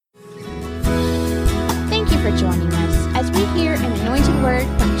for joining us as we hear an anointed word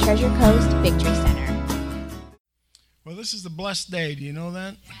from Treasure Coast Victory Center. Well, this is a blessed day. Do you know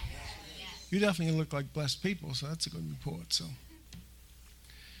that? You definitely look like blessed people, so that's a good report. So,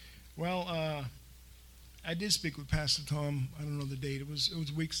 well, I did speak with Pastor Tom. I don't know the date. It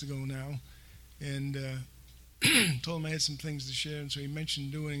was weeks ago now, and told him I had some things to share, and so he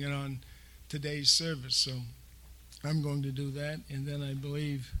mentioned doing it on today's service. So I'm going to do that, and then I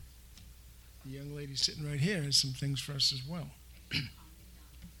believe the young lady sitting right here has some things for us as well.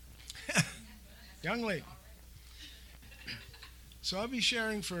 Young lady. So I'll be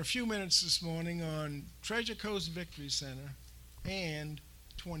sharing for a few minutes this morning on Treasure Coast Victory Center and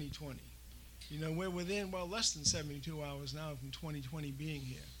 2020. You know, we're within, less than 72 hours now from 2020 being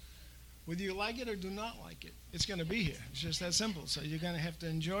here. Whether you like it or do not like it, it's going to be here. It's just that simple. So you're going to have to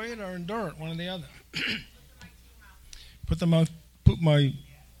enjoy it or endure it, one or the other. Put my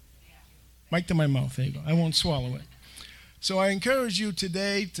mic to my mouth. There you go. I won't swallow it. So I encourage you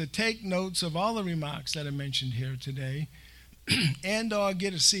today to take notes of all the remarks that are mentioned here today and or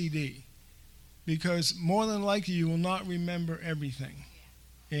get a CD, because more than likely you will not remember everything.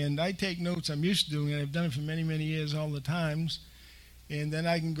 And I take notes. I'm used to doing it. I've done it for many, many years all the times. And then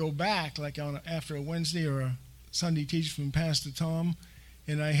I can go back like after a Wednesday or a Sunday teaching from Pastor Tom,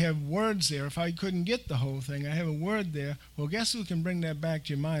 and I have words there. If I couldn't get the whole thing, I have a word there. Well, guess who can bring that back to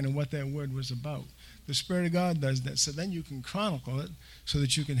your mind and what that word was about? The Spirit of God does that. So then you can chronicle it so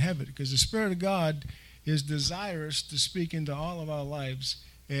that you can have it. Because the Spirit of God is desirous to speak into all of our lives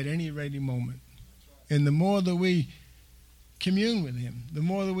at any ready moment. And the more that we commune with Him, the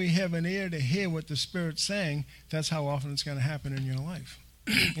more that we have an ear to hear what the Spirit's saying, that's how often it's going to happen in your life.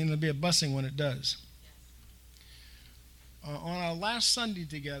 And it'll be a blessing when it does. On our last Sunday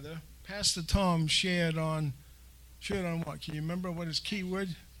together, Pastor Tom shared on what? Can you remember what his key word?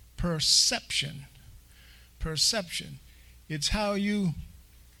 Perception. Perception. It's how you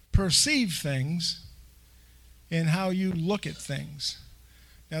perceive things and how you look at things.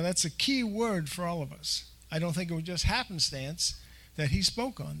 Now, that's a key word for all of us. I don't think it was just happenstance that he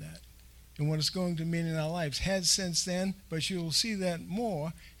spoke on that and what it's going to mean in our lives. Has since then, but you will see that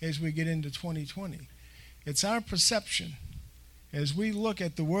more as we get into 2020. It's our perception. As we look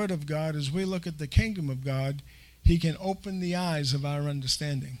at the Word of God, as we look at the kingdom of God, He can open the eyes of our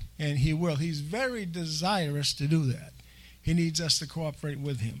understanding, and He will. He's very desirous to do that. He needs us to cooperate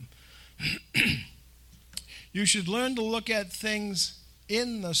with Him. You should learn to look at things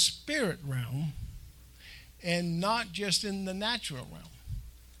in the spirit realm and not just in the natural realm.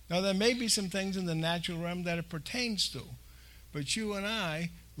 Now, there may be some things in the natural realm that it pertains to, but you and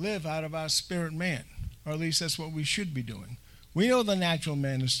I live out of our spirit man, or at least that's what we should be doing. We know the natural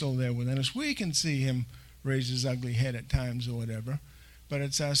man is still there within us. We can see him raise his ugly head at times or whatever, but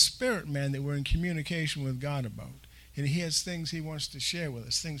it's our spirit man that we're in communication with God about. And He has things He wants to share with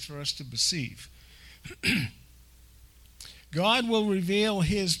us, things for us to perceive. God will reveal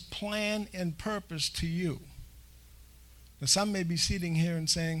His plan and purpose to you. Now, some may be sitting here and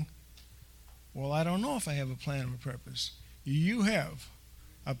saying, well, I don't know if I have a plan or a purpose. You have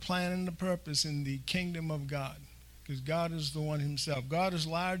a plan and a purpose in the kingdom of God, because God is the one Himself. God is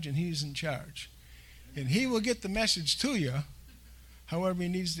large and He's in charge. And He will get the message to you however He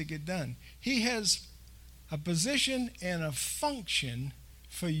needs to get done. He has a position and a function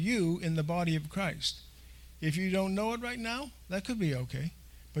for you in the body of Christ. If you don't know it right now, that could be okay.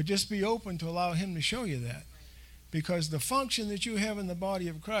 But just be open to allow Him to show you that. Because the function that you have in the body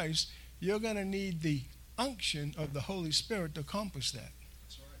of Christ, you're going to need the unction of the Holy Spirit to accomplish that.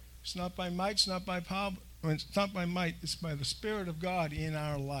 That's right. It's not by might, it's not by power. It's not by might, it's by the Spirit of God in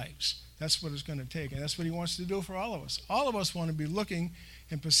our lives. That's what it's going to take. And that's what He wants to do for all of us. All of us want to be looking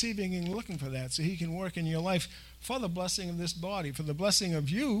and perceiving and looking for that so He can work in your life for the blessing of this body, for the blessing of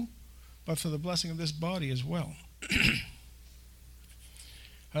you, but for the blessing of this body as well.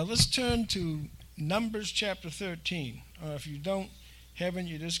 Let's turn to Numbers chapter 13. If you haven't,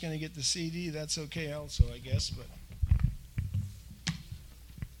 you're just going to get the CD. That's okay also, I guess. But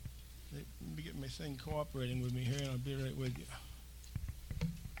let me get my thing cooperating with me here, and I'll be right with you.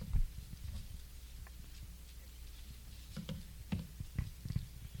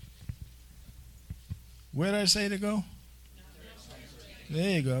 Where did I say to go? There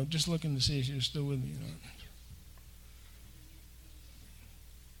you go. Just looking to see if you're still with me or not.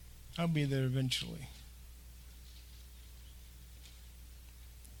 I'll be there eventually.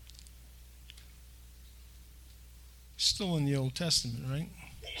 Still in the Old Testament, right?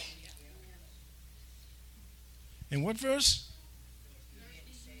 In what verse?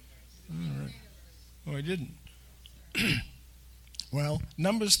 All right. Oh, I didn't. Well,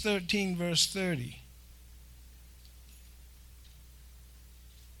 Numbers 13, verse 30.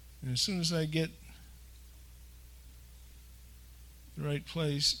 And as soon as I get the right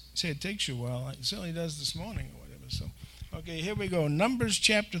place, say it takes you a while. It certainly does this morning or whatever. So, okay, here we go. Numbers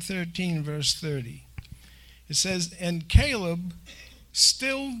chapter 13, verse 30. It says, "And Caleb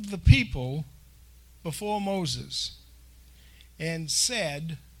stilled the people before Moses and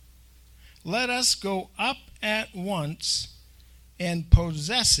said, 'Let us go up at once and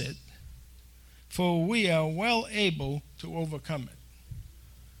possess it, for we are well able to overcome it.'"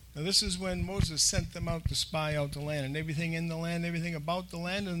 Now this is when Moses sent them out to spy out the land, and everything in the land, everything about the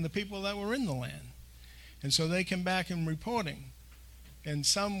land, and the people that were in the land. And so they came back and reporting. And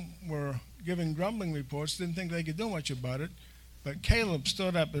some were giving grumbling reports, didn't think they could do much about it. But Caleb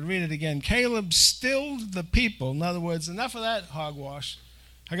stood up, and read it again. Caleb stilled the people. In other words, enough of that hogwash.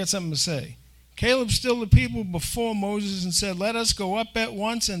 I got something to say. Caleb stilled the people before Moses and said, "Let us go up at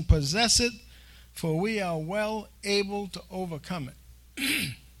once and possess it, for we are well able to overcome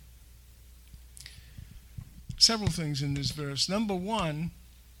it." Several things in this verse. Number one,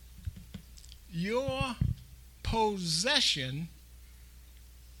 your possession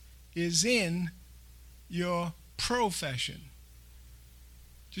is in your profession.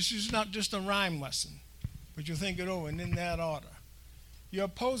 This is not just a rhyme lesson, but you think it over and in that order. Your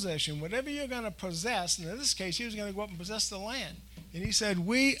possession, whatever you're going to possess, and in this case, he was going to go up and possess the land. And he said,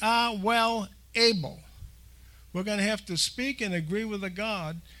 we are well able. We're going to have to speak and agree with the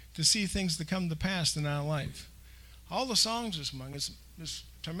God to see things to come to pass in our life. All the songs this morning, it's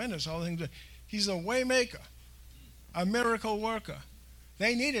tremendous. All the things. He's a way maker, a miracle worker.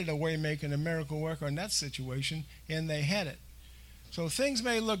 They needed a way maker and a miracle worker in that situation, and they had it. So things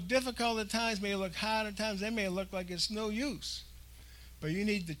may look difficult at times, may look hard at times. They may look like it's no use. But you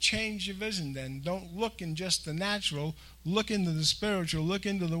need to change your vision then. Don't look in just the natural. Look into the spiritual. Look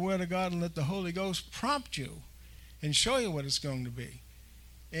into the Word of God and let the Holy Ghost prompt you and show you what it's going to be.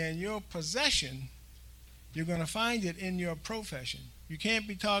 And your possession, you're going to find it in your profession. You can't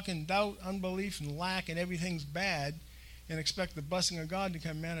be talking doubt, unbelief, and lack, and everything's bad, and expect the blessing of God to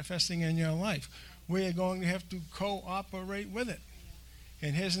come manifesting in your life. We are going to have to cooperate with it.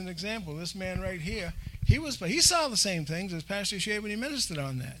 And here's an example. This man right here, he saw the same things as Pastor Shea when he ministered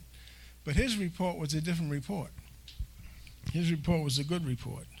on that. But his report was a different report. His report was a good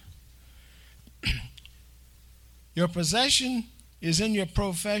report. Your possession is in your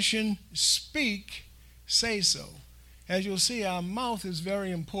profession. Speak, say so. As you'll see, our mouth is very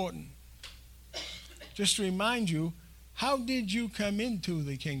important. Just to remind you, how did you come into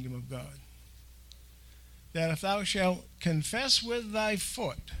the kingdom of God? That if thou shalt confess with thy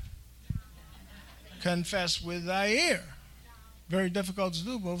foot, confess with thy ear. Very difficult to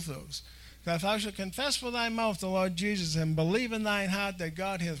do both those. That if thou shalt confess with thy mouth the Lord Jesus and believe in thine heart that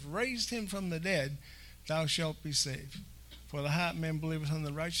God hath raised him from the dead, thou shalt be saved. For the heart man believeth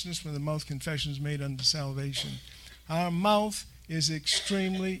unto righteousness, with the mouth confession is made unto salvation. Our mouth is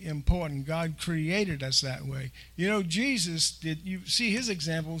extremely important. God created us that way. You know, Jesus did, you see his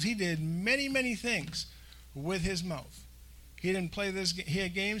examples, he did many, many things with his mouth. He didn't play here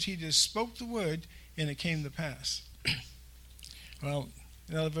games, he just spoke the word and it came to pass. Well,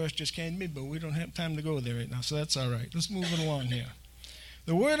 another verse just came to me, but we don't have time to go there right now, so that's all right. Let's move it along here.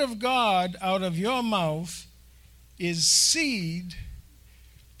 The word of God out of your mouth is seed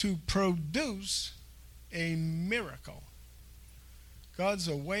to produce a miracle. God's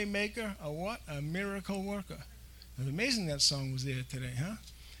a way maker, a what? A miracle worker. It's amazing that song was there today, huh?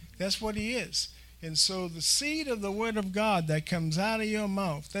 That's what he is. And so the seed of the word of God that comes out of your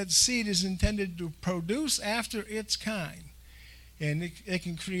mouth, that seed is intended to produce after its kind. And it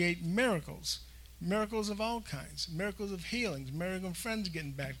can create miracles. Miracles of all kinds. Miracles of healings. Miracle of friends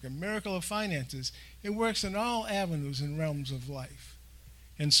getting back. A miracle of finances. It works in all avenues and realms of life.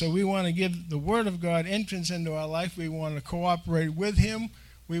 And so we want to give the word of God entrance into our life. We want to cooperate with him.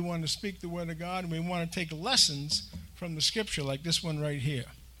 We want to speak the word of God. And we want to take lessons from the scripture like this one right here.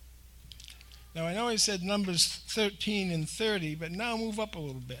 Now, I know I said Numbers 13 and 30, but now move up a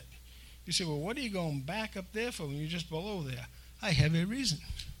little bit. You say, well, what are you going back up there for when you're just below there? I have a reason.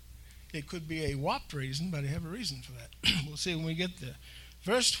 It could be a whopped reason, but I have a reason for that. We'll see when we get there.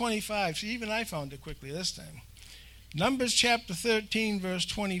 Verse 25. See, even I found it quickly this time. Numbers chapter 13, verse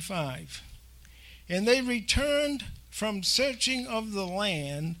 25. And they returned from searching of the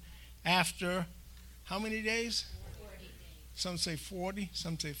land after how many days? 40 days. Some say 40,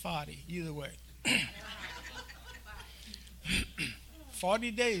 some say 40. Either way.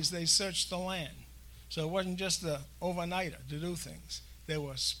 40 days they searched the land. So it wasn't just the overnighter to do things. They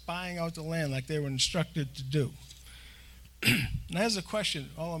were spying out the land like they were instructed to do. Now here's a question,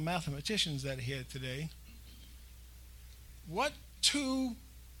 all the mathematicians that are here today. What two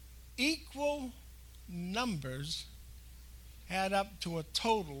equal numbers add up to a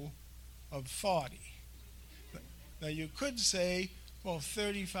total of 40. Now you could say, well,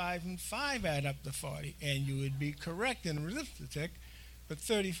 35 and 5 add up to 40, and you would be correct in arithmetic, but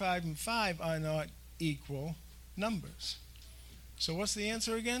 35 and 5 are not equal numbers. So what's the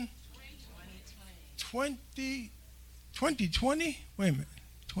answer again? 2020. 2020? Wait a minute.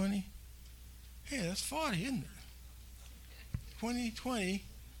 20? Hey, that's 40, isn't it? 2020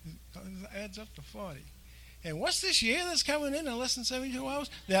 adds up to 40. And what's this year that's coming in less than 72 hours?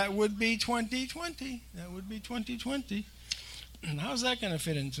 That would be 2020. That would be 2020. And how's that going to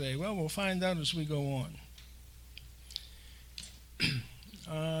fit in today? Well, we'll find out as we go on.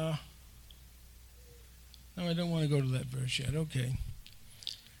 No, I don't want to go to that verse yet. Okay.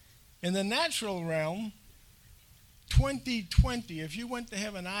 In the natural realm, 2020, if you went to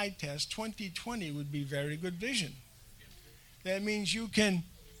have an eye test, 2020 would be very good vision. That means you can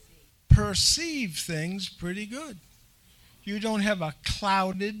perceive things pretty good. You don't have a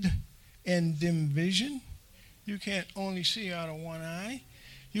clouded and dim vision. You can't only see out of one eye.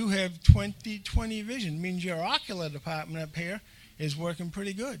 You have 20/20 vision. It means your ocular department up here is working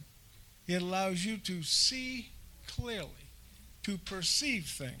pretty good. It allows you to see clearly, to perceive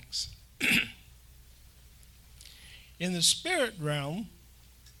things. In the spirit realm,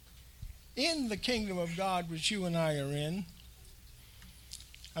 in the kingdom of God which you and I are in,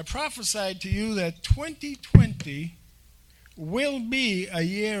 I prophesied to you that 2020 will be a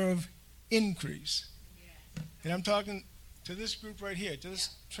year of increase. And I'm talking to this group right here, to this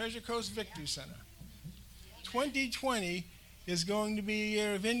Treasure Coast Victory Center. 2020 is going to be a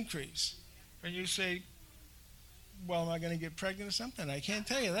year of increase. And you say, well, am I going to get pregnant or something? I can't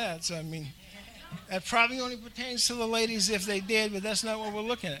tell you that. So, I mean, that probably only pertains to the ladies if they did, but that's not what we're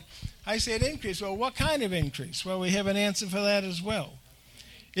looking at. I said increase. Well, what kind of increase? Well, we have an answer for that as well.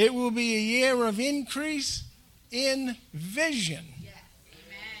 It will be a year of increase in vision. Yes.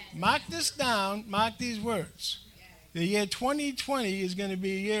 Mark this down. Mark these words. Yes. The year 2020 is going to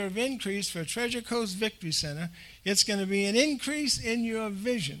be a year of increase for Treasure Coast Victory Center. It's going to be an increase in your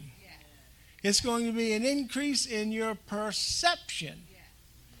vision. Yes. It's going to be an increase in your perception. Yes.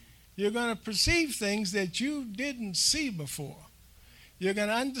 You're going to perceive things that you didn't see before. You're going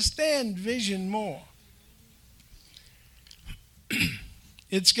to understand vision more.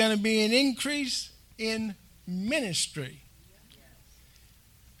 It's going to be an increase in ministry.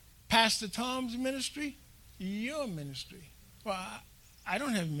 Pastor Tom's ministry, your ministry. Well, I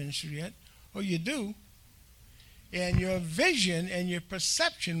don't have a ministry yet. Oh, you do? And your vision and your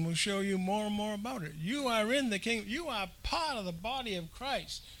perception will show you more and more about it. You are in the kingdom. You are part of the body of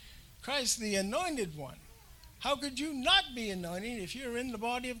Christ. Christ, the anointed one. How could you not be anointed if you're in the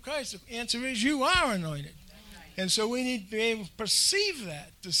body of Christ? The answer is you are anointed. And so we need to be able to perceive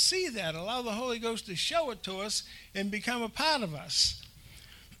that, to see that, allow the Holy Ghost to show it to us and become a part of us.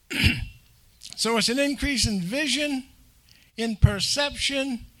 So it's an increase in vision, in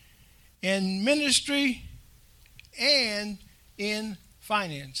perception, in ministry, and in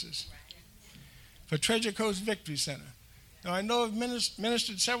finances for Treasure Coast Victory Center. Now, I know I've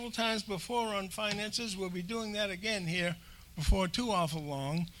ministered several times before on finances. We'll be doing that again here before too awful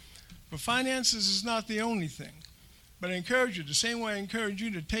long. But finances is not the only thing. But I encourage you, the same way I encourage you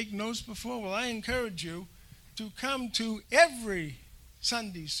to take notes before, well, I encourage you to come to every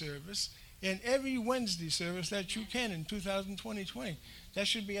Sunday service and every Wednesday service that you can in 2020. That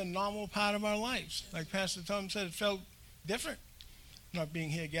should be a normal part of our lives. Like Pastor Tom said, it felt different not being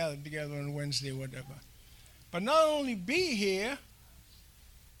here gathered together on Wednesday or whatever. But not only be here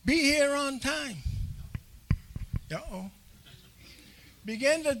on time. Uh-oh.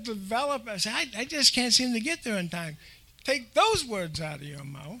 Begin to develop. I just can't seem to get there on time. Take those words out of your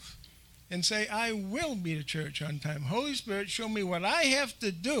mouth and say, I will be to church on time. Holy Spirit, show me what I have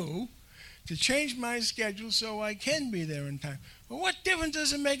to do to change my schedule so I can be there on time. Well, what difference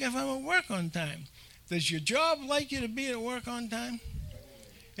does it make if I'm at work on time? Does your job like you to be at work on time?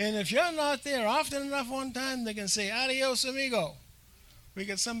 And if you're not there often enough on time, they can say, adios, amigo. We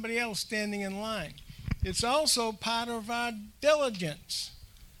got somebody else standing in line. It's also part of our diligence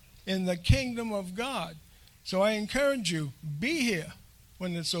in the kingdom of God. So I encourage you, be here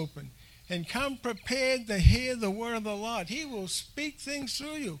when it's open and come prepared to hear the word of the Lord. He will speak things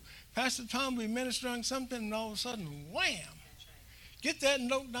through you. Pastor Tom will be ministering something and all of a sudden, wham! Get that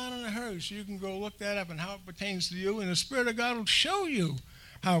note down in a hurry so you can go look that up and how it pertains to you, and the Spirit of God will show you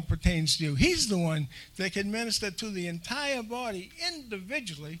how it pertains to you. He's the one that can minister to the entire body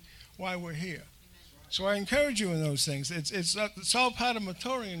individually while we're here. So I encourage you in those things. It's all part of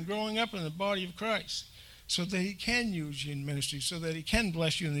maturing and growing up in the body of Christ. so that he can use you in ministry, so that he can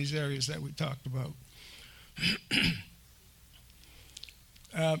bless you in these areas that we talked about.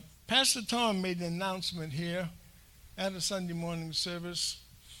 Pastor Tom made an announcement here at a Sunday morning service,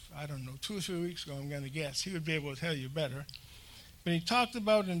 I don't know, 2 or 3 weeks ago, I'm going to guess. He would be able to tell you better. But he talked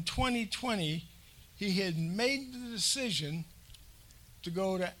about in 2020, he had made the decision to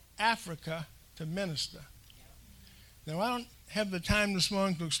go to Africa to minister. Now, I don't have the time this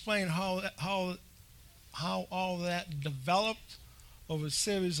morning to explain how all that developed over a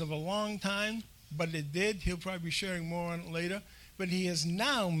series of a long time, but it did. He'll probably be sharing more on it later. But he has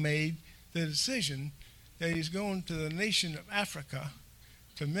now made the decision that he's going to the nation of Africa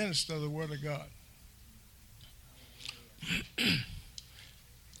to minister the Word of God.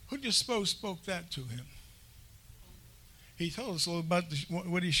 Who do you suppose spoke that to him? He told us a little about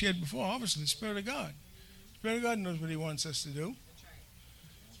what he shared before. Obviously, the Spirit of God. The Spirit of God knows what he wants us to do.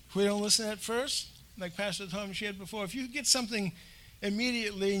 If we don't listen at first, like Pastor Tom shared before, if you get something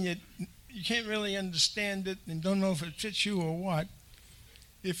immediately and you can't really understand it and don't know if it fits you or what,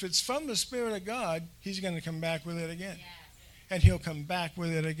 if it's from the Spirit of God, he's going to come back with it again. And he'll come back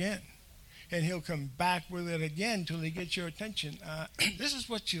with it again. And he'll come back with it again till he gets your attention. This is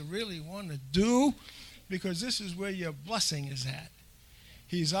what you really want to do, because this is where your blessing is at.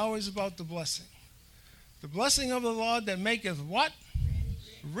 He's always about the blessing. The blessing of the Lord that maketh what?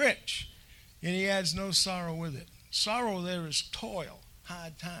 Rich. And he adds no sorrow with it. Sorrow there is toil,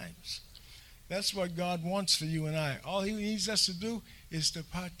 hard times. That's what God wants for you and I. All he needs us to do is to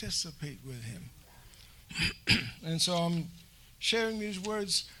participate with him. And so I'm sharing these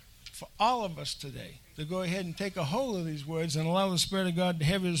words for all of us today, to go ahead and take a hold of these words and allow the Spirit of God to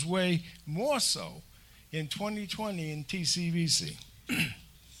have his way more so in 2020 in TCVC.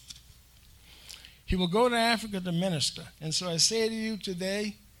 He will go to Africa to minister. And so I say to you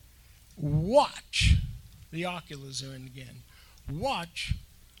today, watch. The oculars are in again. Watch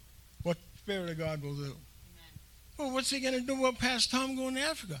what the Spirit of God will do. Amen. Well, what's he going to do about Pastor Tom going to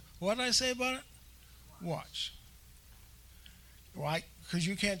Africa? What did I say about it? Watch. Why? Because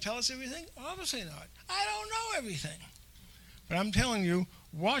you can't tell us everything? Obviously not. I don't know everything. But I'm telling you,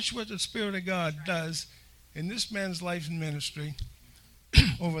 watch what the Spirit of God does in this man's life and ministry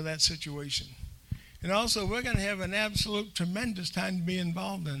over that situation. And also, we're going to have an absolute tremendous time to be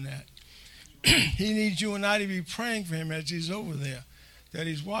involved in that. He needs you and I to be praying for him as he's over there, that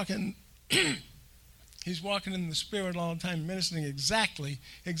he's walking he's walking in the Spirit all the time, ministering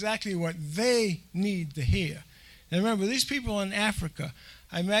exactly what they need to hear. Now remember, these people in Africa,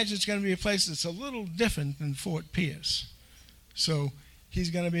 I imagine it's going to be a place that's a little different than Fort Pierce. So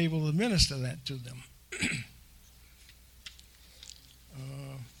he's going to be able to minister that to them.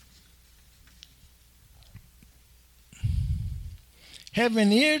 Have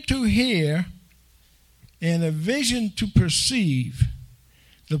an ear to hear and a vision to perceive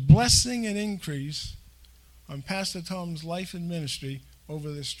the blessing and increase on Pastor Tom's life and ministry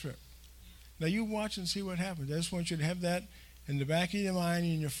over this trip. Now you watch and see what happens. I just want you to have that in the back of your mind,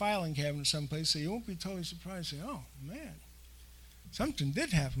 in your filing cabinet someplace, so you won't be totally surprised. Say, oh, man, something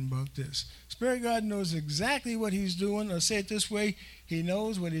did happen about this. Spirit of God knows exactly what he's doing. Or say it this way, he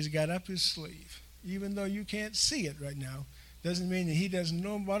knows what he's got up his sleeve. Even though you can't see it right now, doesn't mean that he doesn't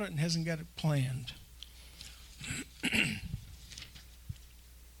know about it and hasn't got it planned.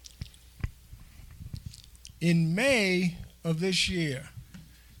 In May of this year,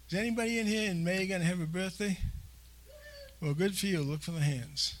 is anybody in here in May going to have a birthday? Well, good for you. Look for the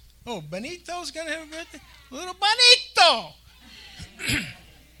hands. Oh, Benito's going to have a birthday? Little Benito!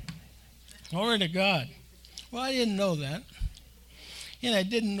 Glory to God. Well, I didn't know that. And I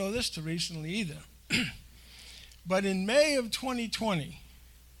didn't know this till recently either. But in May of 2020,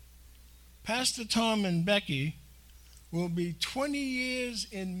 Pastor Tom and Becky will be 20 years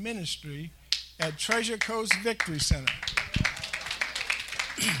in ministry at Treasure Coast Victory Center.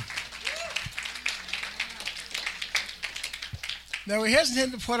 Now, he hasn't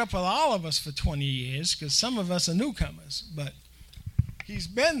had to put up with all of us for 20 years because some of us are newcomers, but he's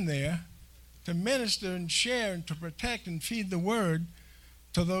been there to minister and share and to protect and feed the word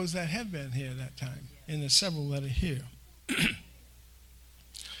to those that have been here that time, and the several that are here.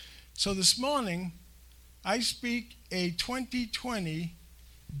 So this morning, I speak a 2020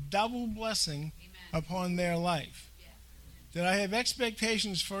 double blessing upon their life. That I have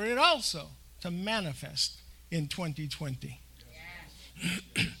expectations for it also to manifest in 2020.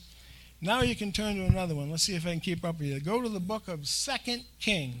 Now you can turn to another one. Let's see if I can keep up with you. Go to the book of 2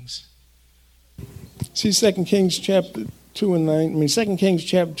 Kings. See 2 Kings chapter 2 and 9. 2 Kings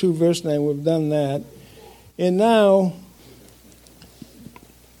chapter 2, verse 9. We've done that. And now,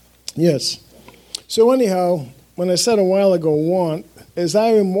 yes. So anyhow, when I said a while ago want, as I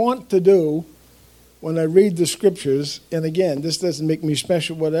am wont to do when I read the scriptures, and again, this doesn't make me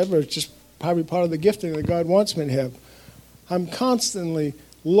special, whatever, it's just probably part of the gifting that God wants me to have. I'm constantly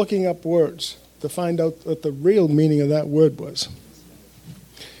looking up words to find out what the real meaning of that word was.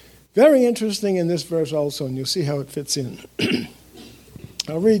 Very interesting in this verse also, and you'll see how it fits in.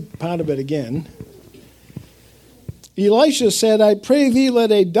 I'll read part of it again. Elisha said, I pray thee,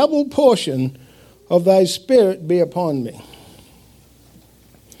 let a double portion of thy spirit be upon me.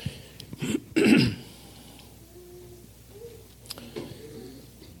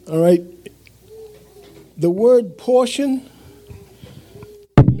 All right. The word portion,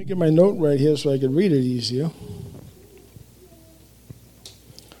 let me get my note right here so I can read it easier.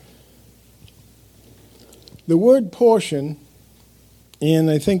 The word portion,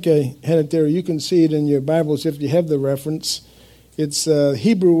 and I think I had it there. You can see it in your Bibles if you have the reference. It's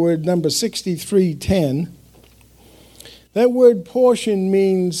Hebrew word number 6310. That word portion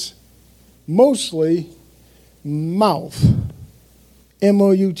means mostly mouth.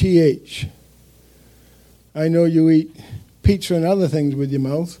 M-O-U-T-H. I know you eat pizza and other things with your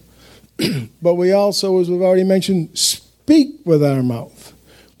mouth, but we also, as we've already mentioned, speak with our mouth.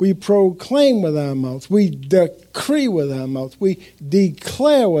 We proclaim with our mouth. We decree with our mouth. We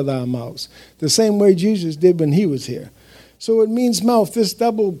declare with our mouths, the same way Jesus did when he was here. So it means mouth. This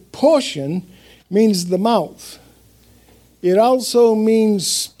double portion means the mouth. It also means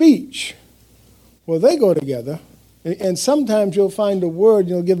speech. Well, they go together. And sometimes you'll find a word, and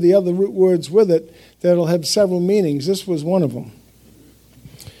you'll give the other root words with it that'll have several meanings. This was one of them.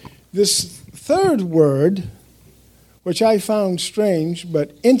 This third word, which I found strange,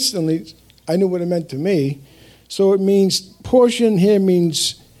 but instantly I knew what it meant to me. So it means, portion here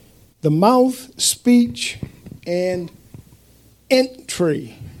means the mouth, speech, and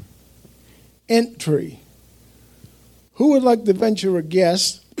entry. Entry. Who would like to venture a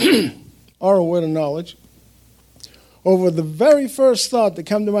guess or a word of knowledge over the very first thought that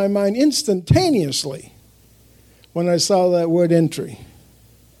came to my mind instantaneously when I saw that word entry?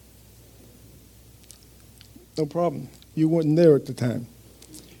 No problem. You weren't there at the time.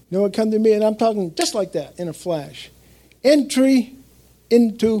 You know what come to me? And I'm talking just like that, in a flash. Entry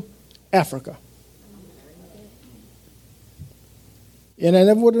into Africa. And I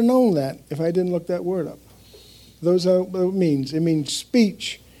never would have known that if I didn't look that word up. Those are what it means. It means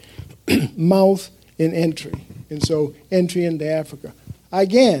speech, mouth, and entry. And so, entry into Africa.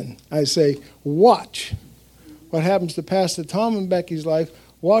 Again, I say, watch what happens to Pastor Tom and Becky's life.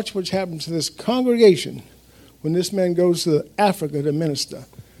 Watch what happens to this congregation when this man goes to Africa to minister.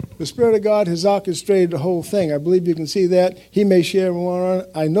 The Spirit of God has orchestrated the whole thing. I believe you can see that. He may share more on it.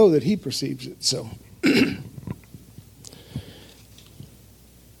 I know that he perceives it.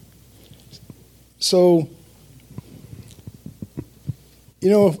 So, you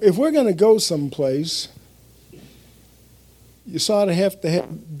know, if we're going to go someplace, you sort of have to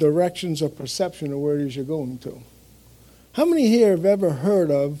have directions or perception of where it is you're going to. How many here have ever heard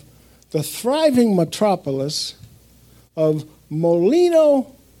of the thriving metropolis of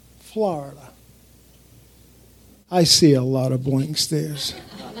Molino, Florida? I see a lot of blank stares.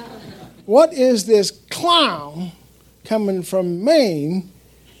 What is this clown coming from Maine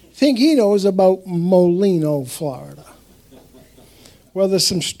think he knows about Molino, Florida? Well, there's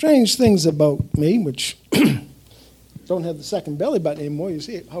some strange things about me, which don't have the second belly button anymore. You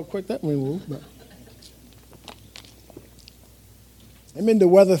see how quick that one moved. But I'm into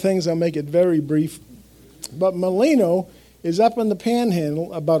weather things. I'll make it very brief. But Molino is up in the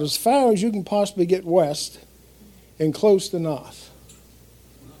Panhandle, about as far as you can possibly get west and close to north.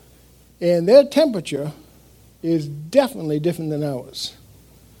 And their temperature is definitely different than ours,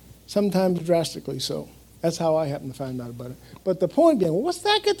 sometimes drastically so. That's how I happen to find out about it. But the point being, well, what's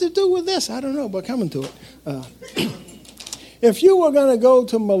that got to do with this? I don't know, but coming to it. If you were going to go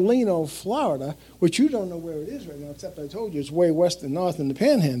to Molino, Florida, which you don't know where it is right now, except I told you it's way west and north in the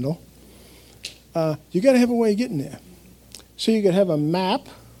Panhandle, you got to have a way of getting there. So you could have a map,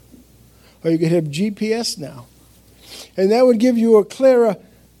 or you could have GPS now. And that would give you a clearer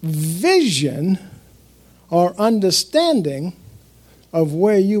vision or understanding of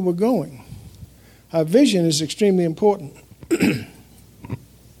where you were going. Our vision is extremely important.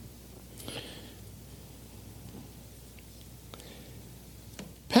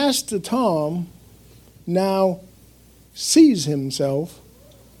 Pastor Tom now sees himself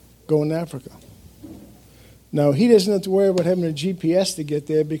going to Africa. Now, he doesn't have to worry about having a GPS to get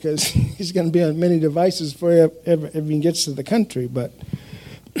there because he's going to be on many devices before he gets to the country. But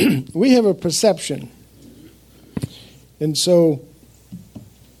we have a perception. And so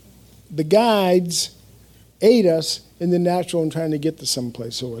the guides aid us in the natural and trying to get to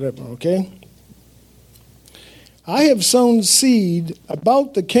someplace or whatever, okay? I have sown seed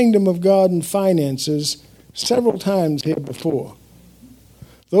about the kingdom of God and finances several times here before.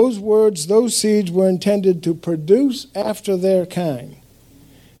 Those words, those seeds were intended to produce after their kind.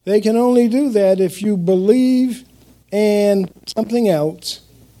 They can only do that if you believe and something else.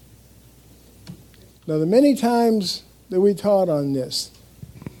 Now, the many times that we taught on this,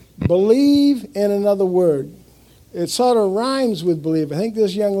 believe and another word. It sort of rhymes with believe. I think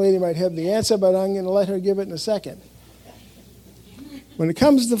this young lady might have the answer, but I'm going to let her give it in a second. When it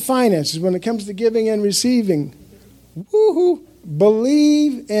comes to finances, when it comes to giving and receiving, woohoo,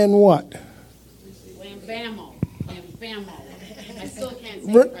 believe and what? Lambamo. Lambamo. I still can't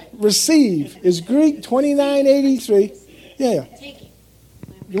say it right. Receive is Greek 2983. Yeah. Take it.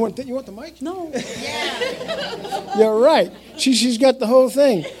 You want the mic? No. Yeah. You're right. She's got the whole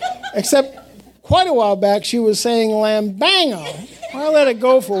thing. Except quite a while back she was saying lambango. I let it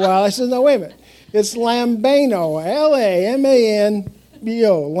go for a while. I said, no, wait a minute. It's lambano. L-A-M-A-N-B-O.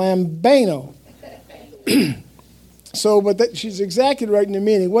 Lambano. So, but she's exactly right in the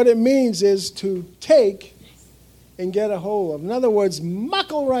meaning. What it means is to take and get a hold of. In other words,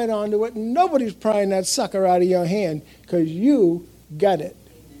 muckle right onto it, and nobody's prying that sucker out of your hand because you got it.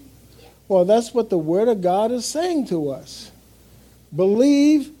 Well, that's what the Word of God is saying to us.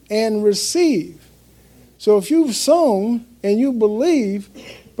 Believe and receive. So if you've sown and you believe,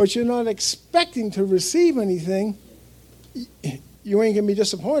 but you're not expecting to receive anything, you ain't going to be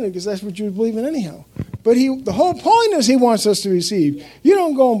disappointed because that's what you believe in anyhow. But the whole point is he wants us to receive. You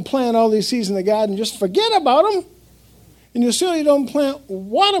don't go and plant all these seeds in the garden and just forget about them. And you certainly don't plant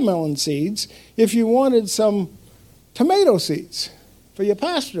watermelon seeds if you wanted some tomato seeds for your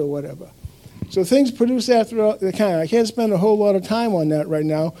pasture or whatever. So things produce after the kind. I can't spend a whole lot of time on that right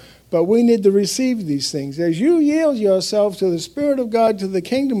now, but we need to receive these things. As you yield yourself to the Spirit of God, to the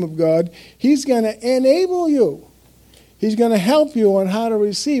kingdom of God, he's going to enable you. He's going to help you on how to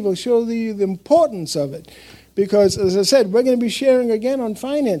receive. He'll show you the importance of it. Because, as I said, we're going to be sharing again on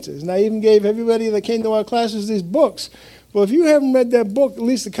finances. And I even gave everybody that came to our classes these books. Well, if you haven't read that book at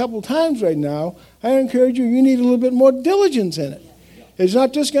least a couple times right now, I encourage you need a little bit more diligence in it. It's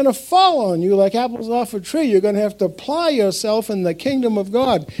not just going to fall on you like apples off a tree. You're going to have to apply yourself in the kingdom of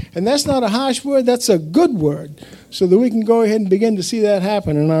God. And that's not a harsh word. That's a good word. So that we can go ahead and begin to see that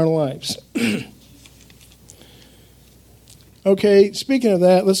happen in our lives. Okay, speaking of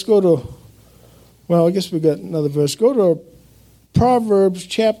that, let's go to, well, I guess we got another verse. Go to Proverbs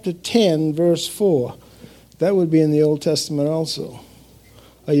chapter 10, verse 4. That would be in the Old Testament also.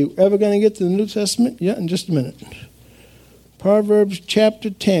 Are you ever going to get to the New Testament? Yeah, in just a minute. Proverbs chapter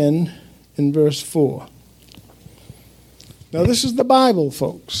 10 and verse 4. Now, this is the Bible,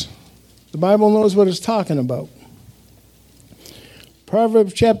 folks. The Bible knows what it's talking about.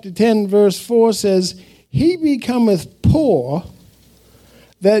 Proverbs chapter 10, verse 4 says, he becometh poor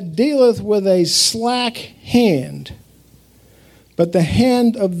that dealeth with a slack hand, but the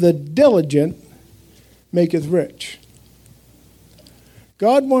hand of the diligent maketh rich.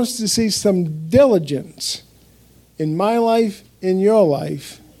 God wants to see some diligence in my life, in your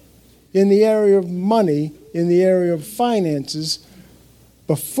life, in the area of money, in the area of finances,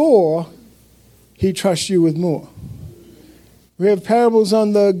 before he trusts you with more. We have parables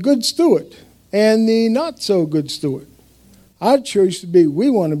on the good steward and the not so good steward. Our choice would be, we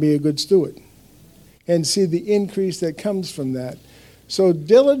want to be a good steward and see the increase that comes from that. So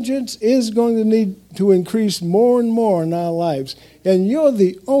diligence is going to need to increase more and more in our lives. And you're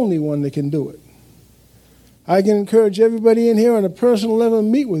the only one that can do it. I can encourage everybody in here on a personal level to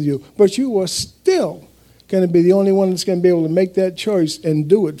meet with you, but you are still going to be the only one that's going to be able to make that choice and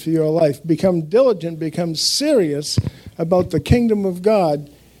do it for your life. Become diligent, become serious about the kingdom of God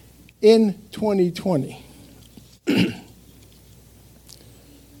in 2020.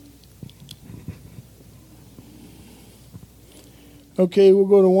 Okay, we'll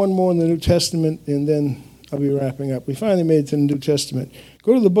go to one more in the New Testament, and then I'll be wrapping up. We finally made it to the New Testament.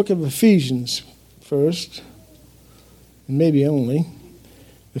 Go to the book of Ephesians first, and maybe only.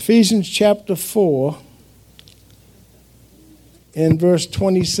 Ephesians chapter 4 and verse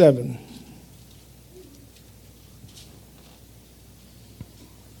 27.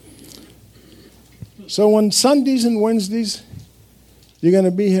 So on Sundays and Wednesdays, you're going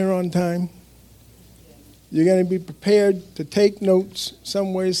to be here on time. You're going to be prepared to take notes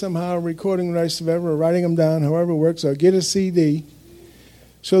some way, somehow, recording rights, whatever, or writing them down, however it works, or get a CD,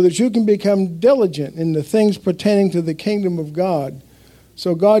 so that you can become diligent in the things pertaining to the kingdom of God,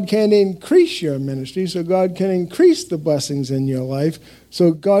 so God can increase your ministry, so God can increase the blessings in your life,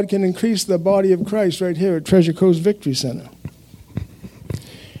 so God can increase the body of Christ right here at Treasure Coast Victory Center.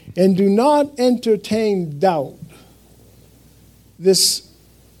 And do not entertain doubt. This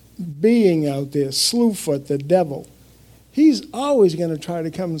being out there, Slewfoot, the devil, he's always going to try to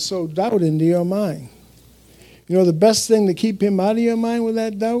come and sow doubt into your mind. You know the best thing to keep him out of your mind with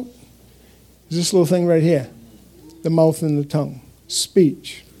that doubt is this little thing right here, the mouth and the tongue,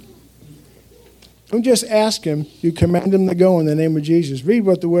 speech. Don't just ask him, you command him to go in the name of Jesus. Read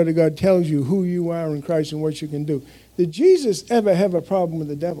what the Word of God tells you, who you are in Christ and what you can do. Did Jesus ever have a problem with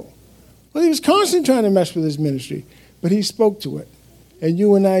the devil? Well, he was constantly trying to mess with his ministry, but he spoke to it. And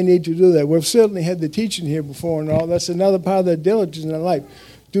you and I need to do that. We've certainly had the teaching here before and all. That's another part of the diligence in our life.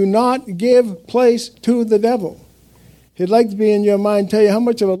 Do not give place to the devil. He'd like to be in your mind, tell you how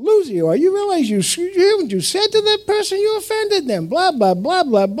much of a loser you are. You realize you said to that person, you offended them. Blah, blah, blah,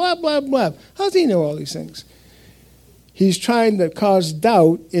 blah, blah, blah, blah. How does he know all these things? He's trying to cause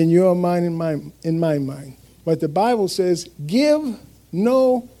doubt in your mind and in my mind. But the Bible says, give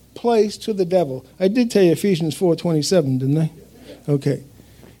no place to the devil. I did tell you Ephesians 4:27, didn't I? Okay.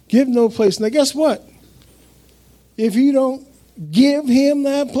 Give no place. Now, guess what? If you don't give him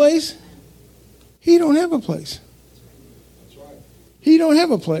that place, he don't have a place. That's right. He don't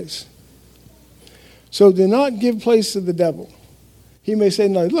have a place. So do not give place to the devil. He may say,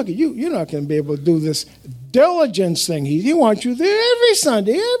 no, look, you're not going to be able to do this diligence thing. He wants you there every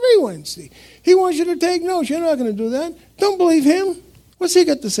Sunday, every Wednesday. He wants you to take notes. You're not going to do that. Don't believe him. What's he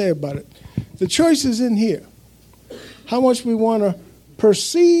got to say about it? The choice is in here. How much we want to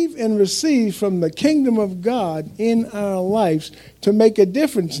perceive and receive from the kingdom of God in our lives to make a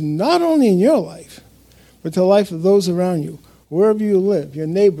difference, not only in your life, but the life of those around you, wherever you live, your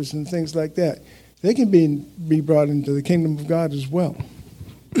neighbors and things like that. They can be brought into the kingdom of God as well.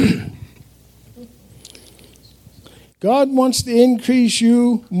 God wants to increase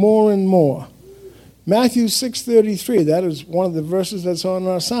you more and more. Matthew 6:33, that is one of the verses that's on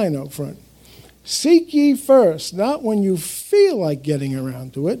our sign out front. Seek ye first, not when you feel like getting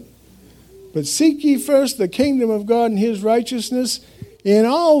around to it, but seek ye first the kingdom of God and his righteousness, and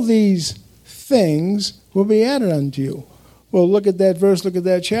all these things will be added unto you. Well, look at that verse, look at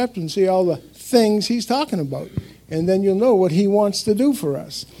that chapter, and see all the things he's talking about. And then you'll know what he wants to do for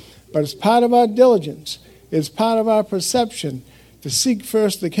us. But it's part of our diligence. It's part of our perception to seek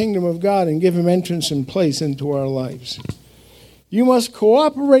first the kingdom of God and give him entrance and place into our lives. You must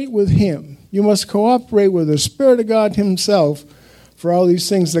cooperate with him. You must cooperate with the Spirit of God himself for all these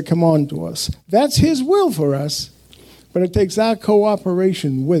things that come on to us. That's his will for us, but it takes our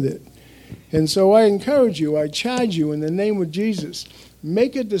cooperation with it. And so I encourage you, I charge you in the name of Jesus,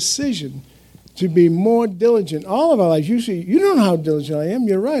 make a decision to be more diligent. All of our lives, you see, you don't know how diligent I am.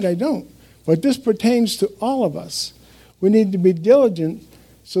 You're right, I don't. But this pertains to all of us. We need to be diligent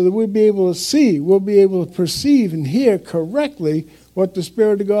so that we'll be able to see, we'll be able to perceive and hear correctly what the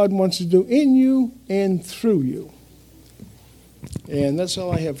Spirit of God wants to do in you and through you. And that's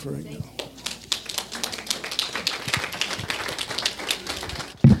all I have for right now.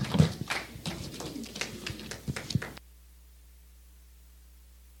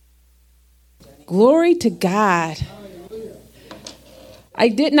 Glory to God. I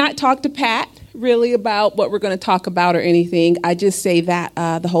did not talk to Pat really about what we're going to talk about or anything. I just say that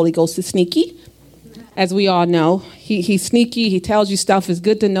the Holy Ghost is sneaky. As we all know, he's sneaky. He tells you stuff. It's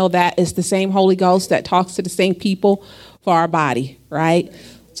good to know that it's the same Holy Ghost that talks to the same people for our body, right?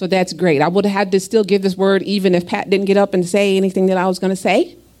 So that's great. I would have had to still give this word even if Pat didn't get up and say anything that I was going to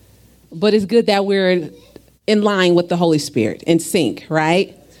say. But it's good that we're in line with the Holy Spirit, in sync,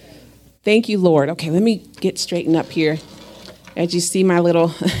 right? Thank you, Lord. Okay, let me get straightened up here as you see my little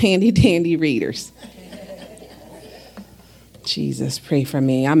handy-dandy readers. Jesus, pray for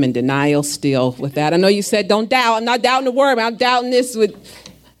me. I'm in denial still with that. I know you said don't doubt. I'm not doubting the word, but I'm doubting this with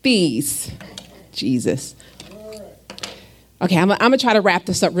these. Jesus. Okay, I'm going to try to wrap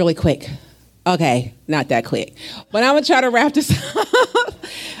this up really quick. Okay, not that quick. But I'm going to try to wrap this up.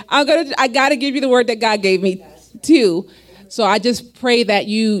 I got to give you the word that God gave me too. So I just pray that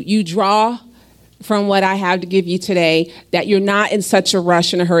you draw from what I have to give you today, that you're not in such a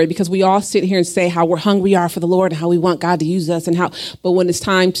rush and a hurry, because we all sit here and say how we're hungry are for the Lord and how we want God to use us, and how, but when it's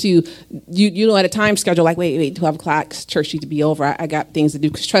time to, you know, at a time schedule, like, wait, 12 o'clock, church needs to be over. I got things to do,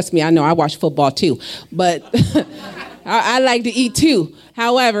 because trust me, I know I watch football too, but I like to eat too.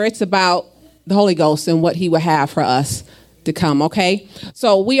 However, it's about the Holy Ghost and what he would have for us to come, okay?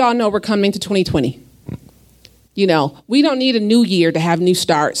 So we all know we're coming to 2020. You know, we don't need a new year to have new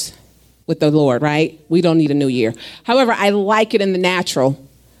starts with the Lord, right? We don't need a new year. However, I like it in the natural,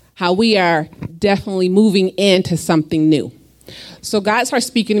 how we are definitely moving into something new. So God started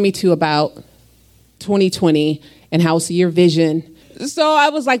speaking to me too about 2020 and how it's your vision. So I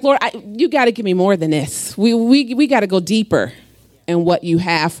was like, Lord, you got to give me more than this. We got to go deeper in what you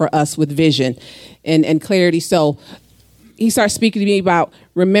have for us with vision and clarity. So he started speaking to me about,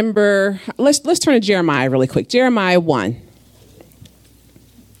 remember, let's turn to Jeremiah really quick. Jeremiah 1.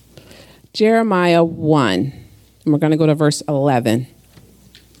 Jeremiah 1. And we're going to go to verse 11.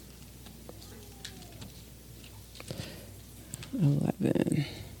 11.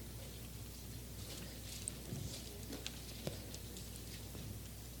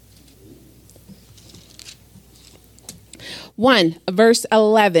 1, verse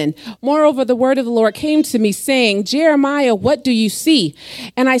 11. Moreover, the word of the Lord came to me saying, Jeremiah, what do you see?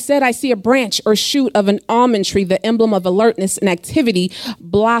 And I said, I see a branch or shoot of an almond tree, the emblem of alertness and activity,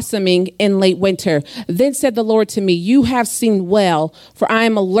 blossoming in late winter. Then said the Lord to me, you have seen well, for I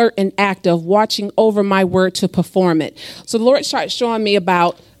am alert and active, watching over my word to perform it. So the Lord started showing me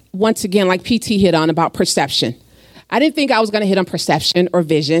about, once again, like PT hit on, about perception. I didn't think I was going to hit on perception or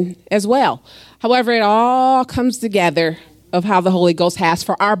vision as well. However, it all comes together of how the Holy Ghost has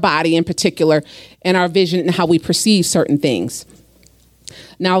for our body in particular and our vision and how we perceive certain things.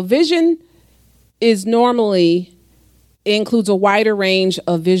 Now, vision is normally, it includes a wider range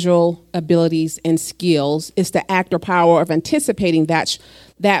of visual abilities and skills. It's the act or power of anticipating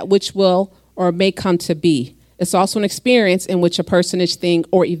that which will or may come to be. It's also an experience in which a personage, thing,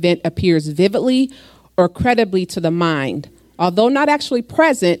 or event appears vividly or credibly to the mind, although not actually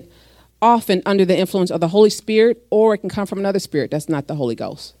present, often under the influence of the Holy Spirit, or it can come from another spirit. That's not the Holy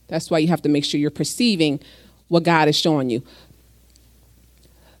Ghost. That's why you have to make sure you're perceiving what God is showing you.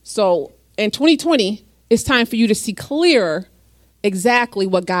 So in 2020, it's time for you to see clearer exactly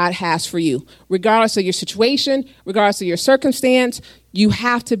what God has for you. Regardless of your situation, regardless of your circumstance, you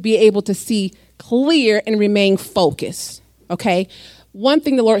have to be able to see clear and remain focused, okay? One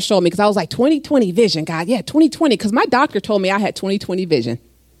thing the Lord showed me, because I was like, 2020 vision, God, yeah, 2020, because my doctor told me I had 2020 vision.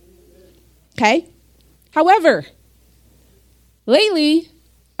 Okay. However, lately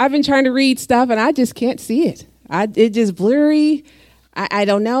I've been trying to read stuff and I just can't see it. It's just blurry. I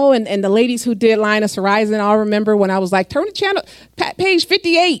don't know. And the ladies who did Line of Horizon, I'll remember when I was like, turn the channel, page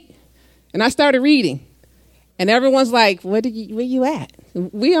 58. And I started reading and everyone's like, where you at?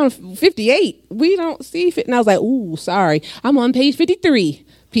 We on 58. We don't see it. And I was like, ooh, sorry. I'm on page 53,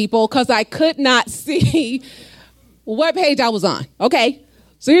 people, because I could not see what page I was on. Okay.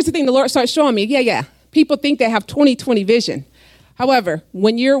 So here's the thing the Lord starts showing me. Yeah. People think they have 20/20 vision. However,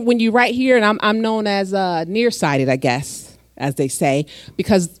 when you're right here, and I'm known as nearsighted, I guess, as they say,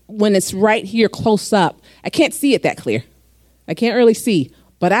 because when it's right here close up, I can't see it that clear. I can't really see,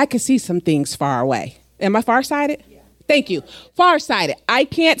 but I can see some things far away. Am I farsighted? Yeah. Thank you. Farsighted. I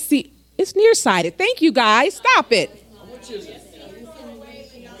can't see. It's nearsighted. Thank you, guys. Stop it.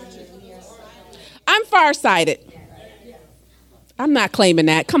 I'm farsighted. I'm not claiming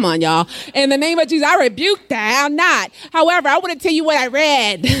that. Come on, y'all. In the name of Jesus, I rebuke that. I'm not. However, I want to tell you what I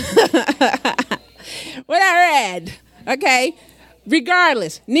read. What I read. Okay.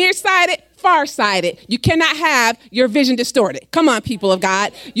 Regardless, nearsighted, farsighted, you cannot have your vision distorted. Come on, people of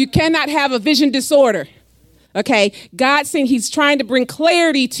God. You cannot have a vision disorder. Okay, God's saying he's trying to bring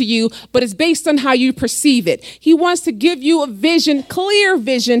clarity to you, but it's based on how you perceive it. He wants to give you a vision, clear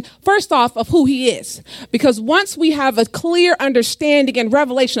vision, first off, of who he is. Because once we have a clear understanding and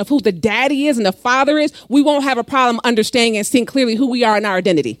revelation of who the daddy is and the father is, we won't have a problem understanding and seeing clearly who we are in our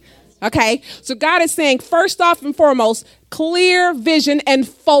identity. Okay, so God is saying, first off and foremost, clear vision and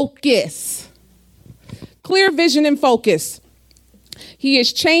focus. Clear vision and focus. He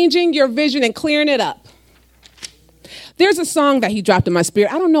is changing your vision and clearing it up. There's a song that he dropped in my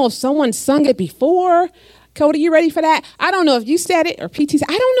spirit. I don't know if someone sung it before. Cody, you ready for that? I don't know if you said it or PT said it.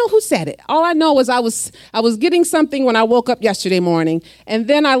 I don't know who said it. All I know is I was getting something when I woke up yesterday morning, and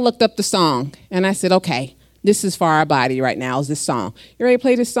then I looked up the song, and I said, okay, this is for our body right now, is this song. You ready to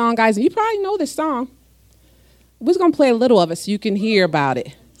play this song, guys? And you probably know this song. We're just going to play a little of it so you can hear about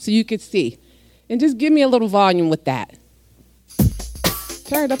it, so you can see. And just give me a little volume with that.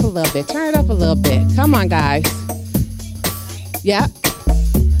 Turn it up a little bit. Turn it up a little bit. Come on, guys. Yeah.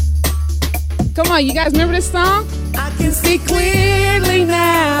 Come on, you guys remember this song? I can see clearly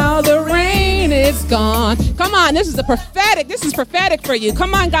now, the rain is gone. Come on, this is prophetic for you.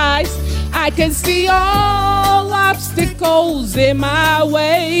 Come on, guys. I can see all obstacles in my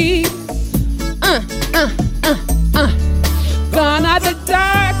way. Gone are the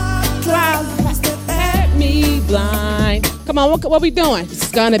dark clouds that had me blind. Come on, what we doing?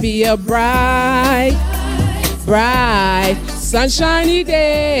 It's gonna be a bright, bright, sunshiny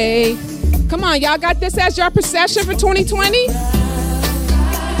day. Come on, y'all got this as your procession for 2020?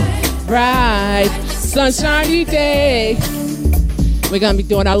 Bright, sunshiny day. We're gonna be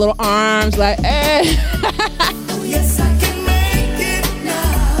doing our little arms like, eh. Yes, I can make it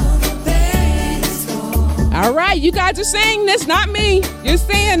now. The pain is gone. All right, you guys are saying this, not me. You're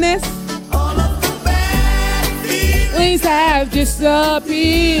saying this. All of the bad Feelings have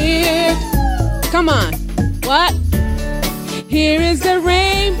disappeared. Come on. What? Here is the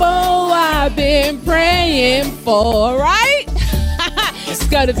rainbow I've been praying for, right? It's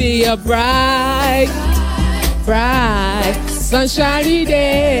gonna be a bright, bright, sunshiny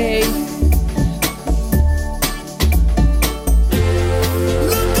day.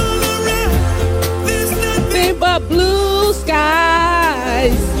 Look all around. There's Nothing but blue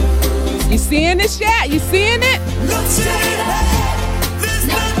skies. You seeing this yet? You seeing it? look straight ahead. There's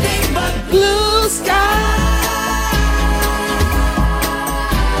nothing but Blue skies.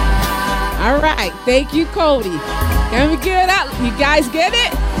 All right. Thank you, Cody. Can we get it up? You guys get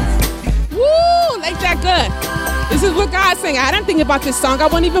it? Woo! Like that good. This is what God's saying. I didn't think about this song. I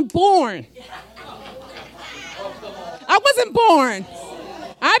wasn't even born. I wasn't born.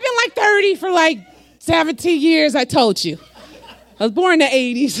 I've been like 30 for like 17 years, I told you. I was born in the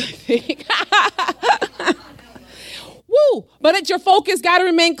 80s, I think. Woo! But your focus got to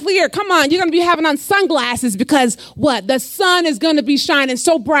remain clear. Come on, you're going to be having on sunglasses because what? The sun is going to be shining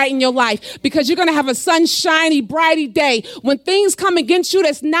so bright in your life because you're going to have a sunshiny, brighty day. When things come against you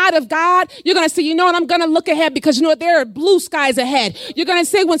that's not of God, you're going to say, you know what? I'm going to look ahead because you know what? There are blue skies ahead. You're going to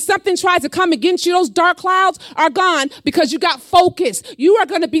say when something tries to come against you, those dark clouds are gone because you got focus. You are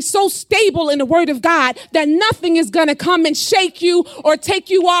going to be so stable in the word of God that nothing is going to come and shake you or take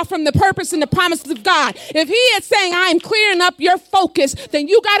you off from the purpose and the promises of God. If he is saying, I am clearing up your focus, then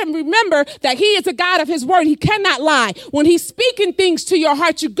you got to remember that he is a God of his word. He cannot lie. When he's speaking things to your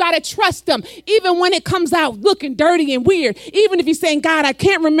heart, you got to trust him. Even when it comes out looking dirty and weird, even if he's saying, God, I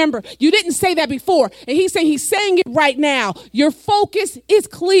can't remember. You didn't say that before. And he's saying it right now. Your focus is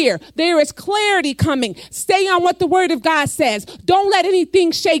clear. There is clarity coming. Stay on what the word of God says. Don't let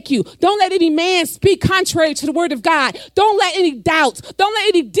anything shake you. Don't let any man speak contrary to the word of God. Don't let any doubts. Don't let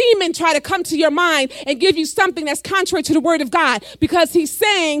any demon try to come to your mind and give you something that's contrary to the word of God, because he's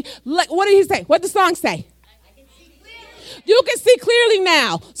saying, what did he say? What did the song say? You can see clearly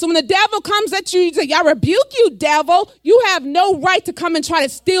now. So when the devil comes at you, you say, I rebuke you, devil. You have no right to come and try to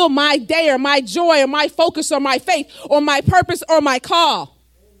steal my day or my joy or my focus or my faith or my purpose or my call.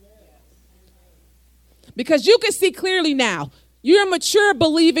 Because you can see clearly now. You're a mature,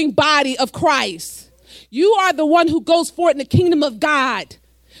 believing body of Christ. You are the one who goes forth in the kingdom of God.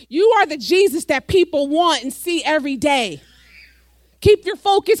 You are the Jesus that people want and see every day. Keep your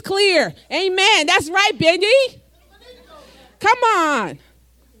focus clear. Amen. That's right, Benny. Come on.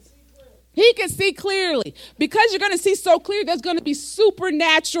 He can see clearly. Because you're going to see so clear, there's going to be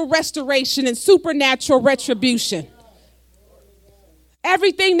supernatural restoration and supernatural retribution.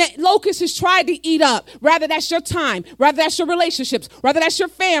 Everything that locusts has tried to eat up, whether that's your time, whether that's your relationships, whether that's your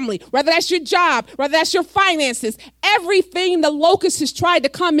family, whether that's your job, whether that's your finances, everything the locust has tried to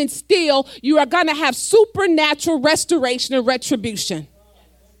come and steal, you are going to have supernatural restoration and retribution.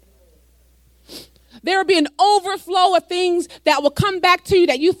 There will be an overflow of things that will come back to you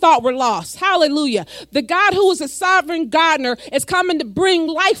that you thought were lost. Hallelujah. The God who is a sovereign gardener is coming to bring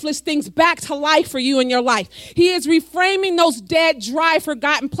lifeless things back to life for you in your life. He is reframing those dead, dry,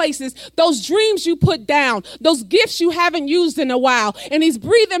 forgotten places, those dreams you put down, those gifts you haven't used in a while, and he's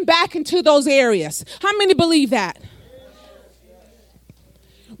breathing back into those areas. How many believe that?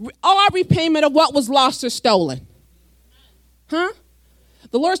 All repayment of what was lost or stolen. Huh?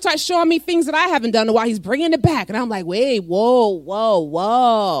 The Lord starts showing me things that I haven't done while he's bringing it back. And I'm like, wait,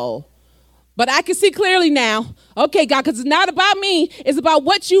 whoa. But I can see clearly now. Okay, God, because it's not about me. It's about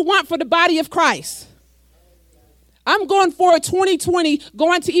what you want for the body of Christ. I'm going forward 2020,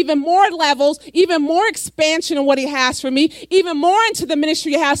 going to even more levels, even more expansion of what he has for me, even more into the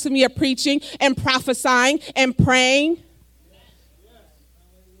ministry he has for me of preaching and prophesying and praying.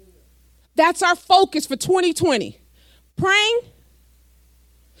 That's our focus for 2020. Praying.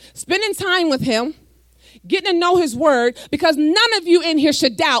 Spending time with him, getting to know his word, because none of you in here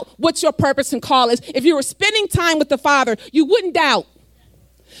should doubt what your purpose and call is. If you were spending time with the Father, you wouldn't doubt.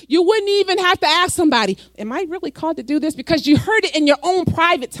 You wouldn't even have to ask somebody, am I really called to do this? Because you heard it in your own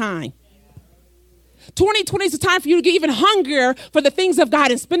private time. 2020 is a time for you to get even hungrier for the things of God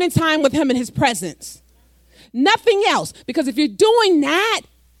and spending time with him in his presence. Nothing else. Because if you're doing that,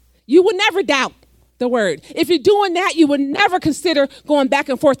 you will never doubt the word. If you're doing that, you would never consider going back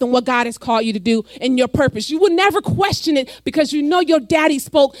and forth on what God has called you to do and your purpose. You would never question it because you know your daddy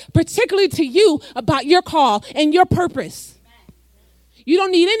spoke particularly to you about your call and your purpose. You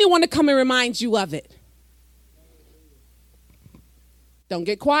don't need anyone to come and remind you of it. Don't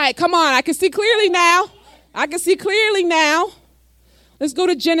get quiet. Come on, I can see clearly now. Let's go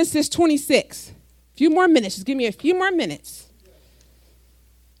to Genesis 26. A few more minutes. Just give me a few more minutes.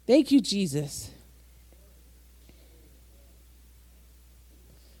 Thank you, Jesus.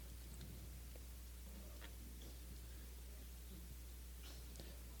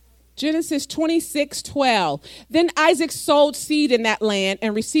 Genesis 26:12. Then Isaac sowed seed in that land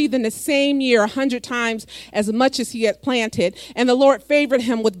and received in the same year 100 times as much as he had planted. And the Lord favored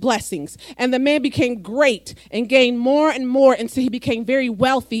him with blessings. And the man became great and gained more and more until he became very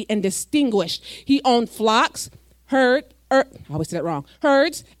wealthy and distinguished. He owned flocks, herds,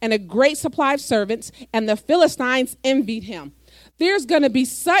 and a great supply of servants. And the Philistines envied him. There's going to be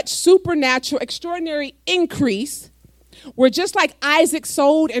such supernatural, extraordinary increase where just like Isaac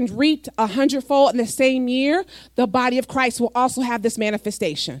sowed and reaped 100-fold in the same year, the body of Christ will also have this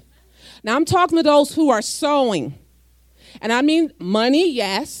manifestation. Now, I'm talking to those who are sowing. And I mean money,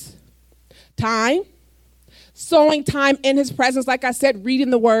 yes. Time. Sowing time in his presence, like I said, reading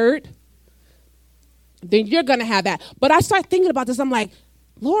the word. Then you're going to have that. But I start thinking about this. I'm like,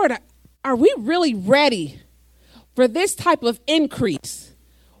 Lord, are we really ready for this type of increase?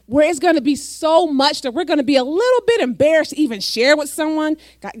 Where it's going to be so much that we're going to be a little bit embarrassed to even share with someone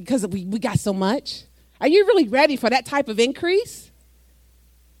because we got so much. Are you really ready for that type of increase?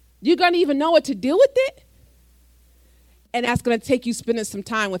 You're going to even know what to do with it? And that's going to take you spending some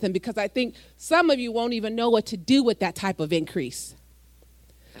time with him, because I think some of you won't even know what to do with that type of increase.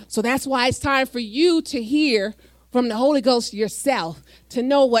 So that's why it's time for you to hear from the Holy Ghost yourself to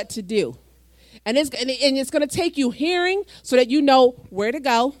know what to do. And it's going to take you hearing so that you know where to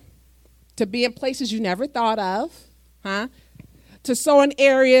go, to be in places you never thought of, to sow in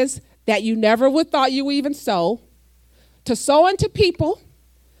areas that you never would thought you would even sow, to sow into people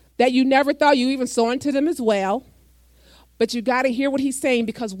that you never thought you even sow into them as well. But you got to hear what he's saying,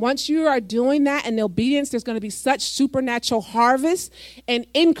 because once you are doing that in obedience, there's going to be such supernatural harvest and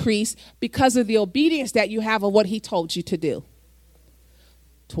increase because of the obedience that you have of what he told you to do.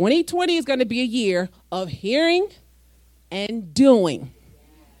 2020 is going to be a year of hearing and doing.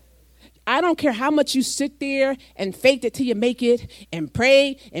 I don't care how much you sit there and fake it till you make it and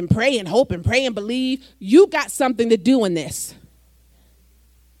pray and hope and pray and believe. You got something to do in this.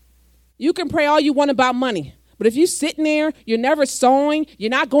 You can pray all you want about money, but if you're sitting there, you're never sowing, you're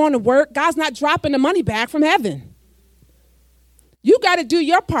not going to work, God's not dropping the money back from heaven. You got to do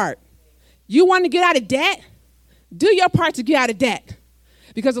your part. You want to get out of debt? Do your part to get out of debt.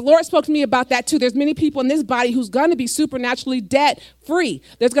 Because the Lord spoke to me about that too. There's many people in this body who's going to be supernaturally debt free.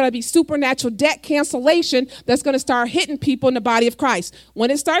 There's going to be supernatural debt cancellation that's going to start hitting people in the body of Christ.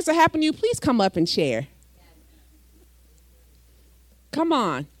 When it starts to happen to you, please come up and share. Come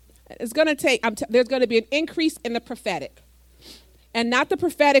on. It's going to take, there's going to be an increase in the prophetic. And not the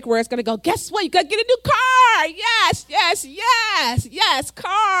prophetic where it's going to go, guess what? You got to get a new car. Yes,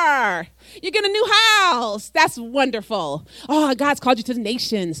 car. You get a new house. That's wonderful. Oh, God's called you to the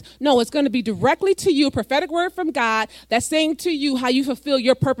nations. No, it's going to be directly to you, a prophetic word from God that's saying to you how you fulfill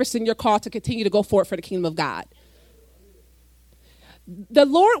your purpose and your call to continue to go forward for the kingdom of God. The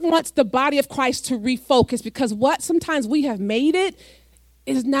Lord wants the body of Christ to refocus, because what sometimes we have made it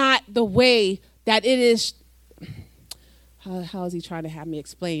is not the way that it is. How is he trying to have me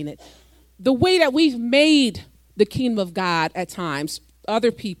explain it? The way that we've made the kingdom of God at times,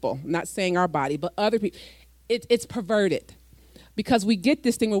 other people, I'm not saying our body, but other people, it's perverted. Because we get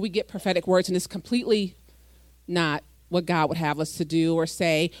this thing where we get prophetic words and it's completely not what God would have us to do or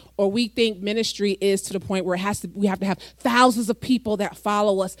say, or we think ministry is to the point where we have to have thousands of people that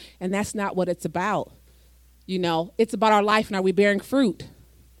follow us, and that's not what it's about. You know, it's about our life and are we bearing fruit?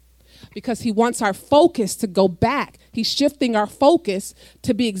 Because he wants our focus to go back. He's shifting our focus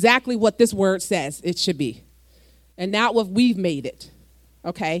to be exactly what this word says it should be, and not what we've made it.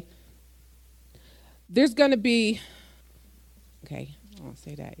 Okay? There's going to be, I won't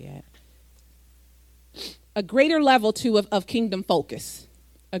say that yet, a greater level, too, of kingdom focus,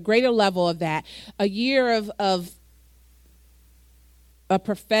 a greater level of that, a year of a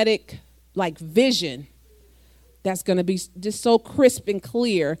prophetic, vision that's going to be just so crisp and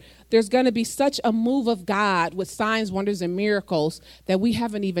clear. There's going to be such a move of God with signs, wonders, and miracles that we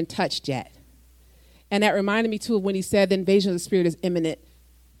haven't even touched yet. And that reminded me, too, of when he said the invasion of the Spirit is imminent.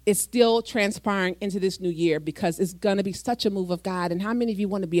 is still transpiring into this new year, because it's going to be such a move of God. And how many of you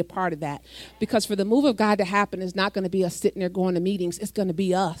want to be a part of that? Because for the move of God to happen, it's not going to be us sitting there going to meetings. It's going to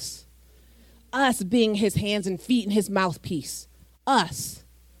be us. Us being his hands and feet and his mouthpiece. Us.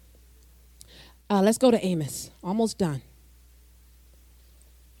 Let's go to Amos. Almost done.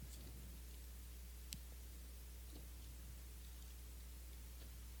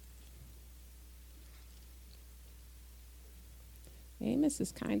 Amos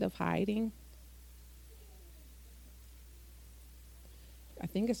is kind of hiding. I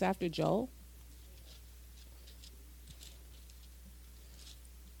think it's after Joel.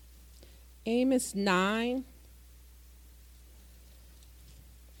 Amos 9.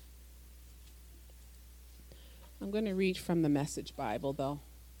 I'm going to read from the Message Bible, though.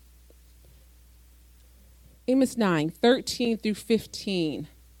 Amos 9, 13 through 15.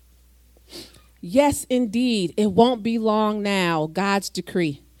 Yes, indeed, it won't be long now, God's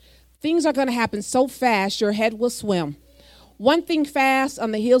decree. Things are going to happen so fast, your head will swim. One thing fast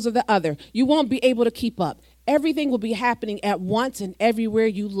on the heels of the other. You won't be able to keep up. Everything will be happening at once and everywhere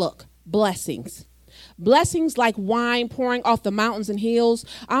you look. Blessings. Blessings like wine pouring off the mountains and hills.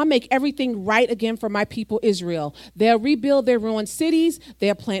 I'll make everything right again for my people Israel. They'll rebuild their ruined cities.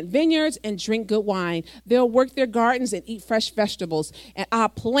 They'll plant vineyards and drink good wine. They'll work their gardens and eat fresh vegetables. And I'll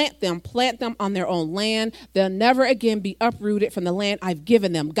plant them on their own land. They'll never again be uprooted from the land I've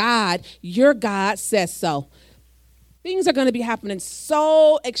given them. God, your God says so. Things are going to be happening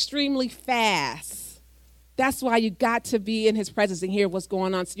so extremely fast. That's why you got to be in his presence and hear what's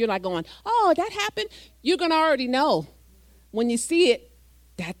going on. So you're not going, oh, that happened. You're going to already know. When you see it,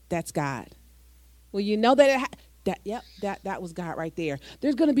 that's God. When you know that that was God right there.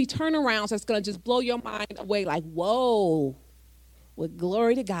 There's going to be turnarounds that's going to just blow your mind away like, whoa, with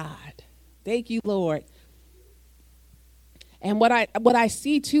glory to God. Thank you, Lord. And what I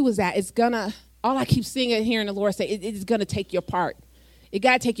see, too, is that it's going to, all I keep seeing and hearing the Lord say, it is going to take your part. It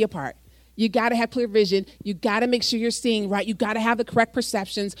got to take your part. You got to have clear vision. You got to make sure you're seeing right. You got to have the correct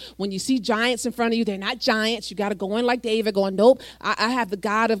perceptions. When you see giants in front of you, they're not giants. You got to go in like David going, nope, I have the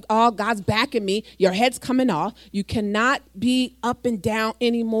God of all God's backing me. Your head's coming off. You cannot be up and down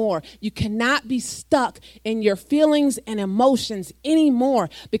anymore. You cannot be stuck in your feelings and emotions anymore,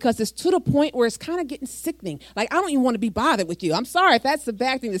 because it's to the point where it's kind of getting sickening. Like, I don't even want to be bothered with you. I'm sorry if that's the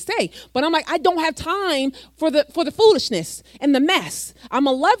bad thing to say, but I'm like, I don't have time for the foolishness and the mess. I'm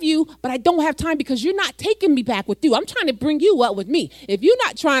going to love you, but I don't have time because you're not taking me back with you. I'm trying to bring you up with me. If you're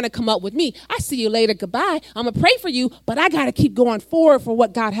not trying to come up with me, I see you later. Goodbye. I'm going to pray for you, but I got to keep going forward for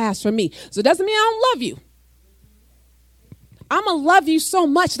what God has for me. So it doesn't mean I don't love you. I'm going to love you so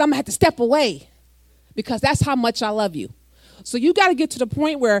much that I'm going to have to step away, because that's how much I love you. So you got to get to the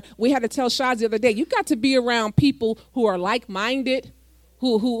point where we had to tell Shaz the other day, you got to be around people who are like-minded,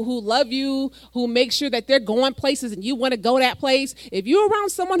 who love you, who make sure that they're going places and you want to go that place. If you're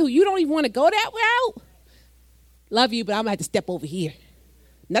around someone who you don't even want to go that route, love you, but I'm going to have to step over here.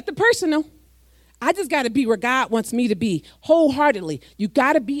 Nothing personal. I just got to be where God wants me to be wholeheartedly. You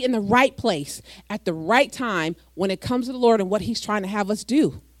got to be in the right place at the right time when it comes to the Lord and what he's trying to have us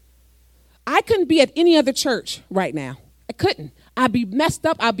do. I couldn't be at any other church right now. I couldn't. I'd be messed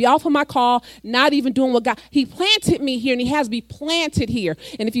up. I'd be off of my call, not even doing what God. He planted me here, and he has me planted here.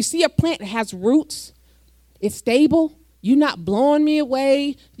 And if you see a plant that has roots, it's stable. You're not blowing me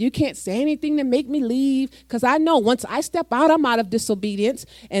away. You can't say anything to make me leave, because I know once I step out, I'm out of disobedience,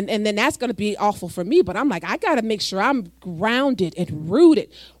 and then that's going to be awful for me. But I'm like, I got to make sure I'm grounded and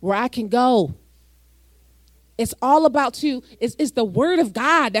rooted where I can go. It's all about you. It's the word of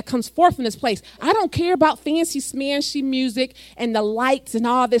God that comes forth in this place. I don't care about fancy, smanchy music and the lights and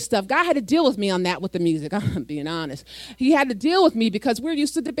all this stuff. God had to deal with me on that with the music. I'm being honest. He had to deal with me because we're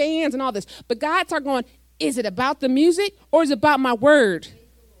used to the bands and all this. But God started going, is it about the music or is it about my word?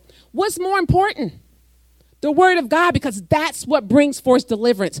 What's more important? The word of God, because that's what brings forth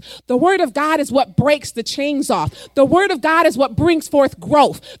deliverance. The word of God is what breaks the chains off. The word of God is what brings forth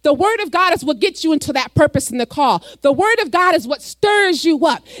growth. The word of God is what gets you into that purpose and the call. The word of God is what stirs you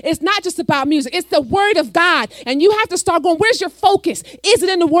up. It's not just about music. It's the word of God. And you have to start going, where's your focus? Is it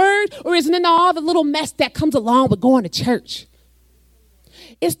in the word, or is it in all the little mess that comes along with going to church?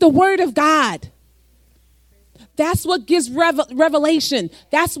 It's the word of God. That's what gives revelation.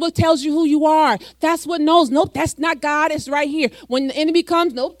 That's what tells you who you are. That's what knows, nope, that's not God. It's right here. When the enemy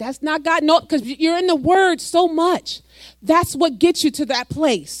comes, nope, that's not God. Nope, because you're in the word so much. That's what gets you to that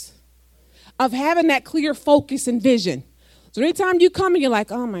place of having that clear focus and vision. So anytime you come and you're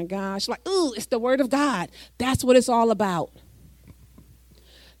like, oh my gosh, like, ooh, it's the word of God. That's what it's all about.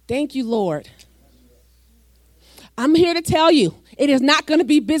 Thank you, Lord. I'm here to tell you, it is not going to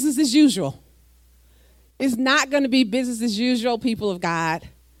be business as usual. It's not going to be business as usual, people of God.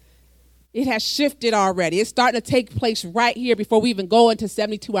 It has shifted already. It's starting to take place right here before we even go into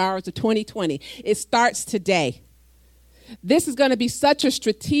 72 hours of 2020. It starts today. This is going to be such a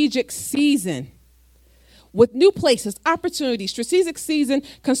strategic season with new places, opportunities, strategic season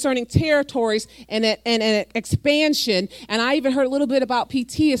concerning territories and an expansion. And I even heard a little bit about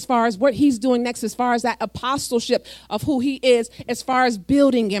PT as far as what he's doing next, as far as that apostleship of who he is, as far as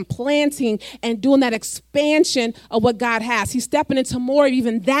building and planting and doing that expansion of what God has. He's stepping into more of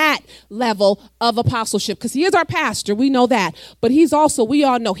even that level of apostleship because he is our pastor. We know that. But he's also, we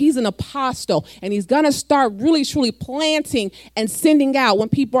all know, he's an apostle. And he's going to start really, truly planting and sending out when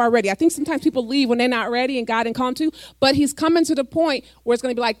people are ready. I think sometimes people leave when they're not ready and God didn't call him to, but he's coming to the point where it's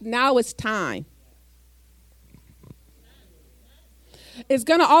going to be like, now it's time. It's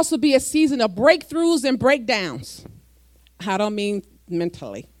going to also be a season of breakthroughs and breakdowns. I don't mean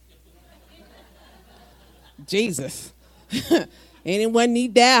mentally. Jesus. Anyone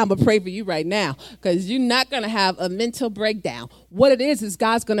need that? I'm going to pray for you right now because you're not going to have a mental breakdown. What it is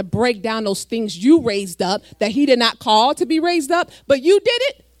God's going to break down those things you raised up that he did not call to be raised up, but you did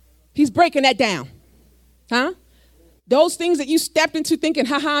it. He's breaking that down. Huh? Those things that you stepped into thinking,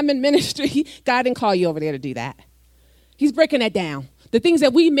 I'm in ministry. God didn't call you over there to do that. He's breaking that down. The things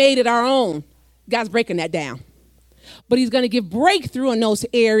that we made it our own, God's breaking that down. But he's going to give breakthrough in those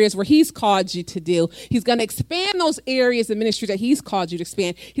areas where he's called you to do. He's going to expand those areas of ministry that he's called you to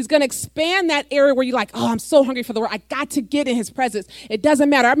expand. He's going to expand that area where you're like, I'm so hungry for the word. I got to get in his presence. It doesn't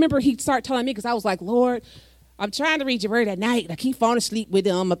matter. I remember he'd start telling me because I was like, Lord, I'm trying to read your word at night. I keep falling asleep with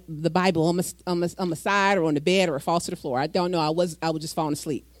the Bible on my side or on the bed or it falls to the floor. I don't know. I was just falling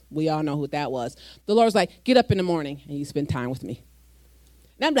asleep. We all know who that was. The Lord's like, get up in the morning and you spend time with me.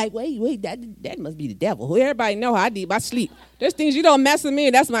 And I'm like, wait, that must be the devil. Who everybody know how I need my sleep. There's things you don't mess with me.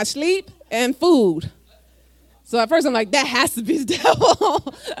 That's my sleep and food. So at first I'm like, that has to be the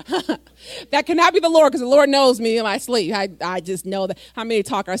devil. That cannot be the Lord because the Lord knows me in my sleep. I just know that. How many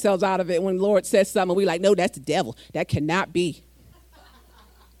talk ourselves out of it when the Lord says something, we like, no, that's the devil. That cannot be.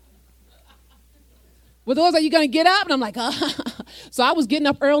 With those, are you going to get up? And I'm like, So I was getting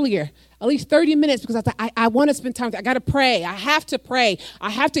up earlier, at least 30 minutes, because I thought, I want to spend time. I got to pray. I have to pray.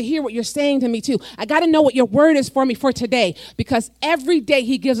 I have to hear what you're saying to me, too. I got to know what your word is for me for today, because every day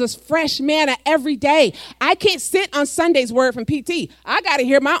he gives us fresh manna every day. I can't sit on Sunday's word from PT. I got to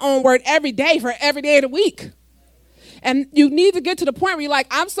hear my own word every day for every day of the week. And you need to get to the point where you're like,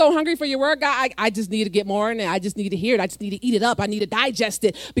 I'm so hungry for your word, God. I just need to get more in it. I just need to hear it. I just need to eat it up. I need to digest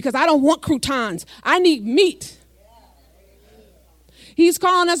it because I don't want croutons. I need meat. He's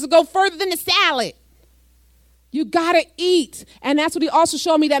calling us to go further than the salad. You got to eat. And that's what he also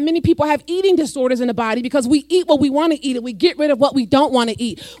showed me, that many people have eating disorders in the body because we eat what we want to eat and we get rid of what we don't want to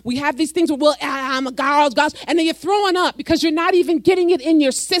eat. We have these things where, well, I'm a God, and then you're throwing up because you're not even getting it in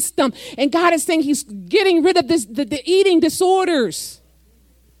your system. And God is saying he's getting rid of the eating disorders.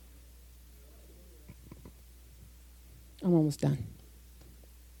 I'm almost done.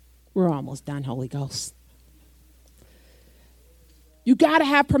 We're almost done, Holy Ghost. You got to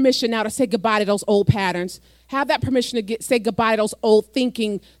have permission now to say goodbye to those old patterns. Have that permission to say goodbye to those old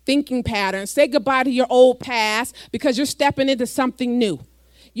thinking patterns. Say goodbye to your old past because you're stepping into something new.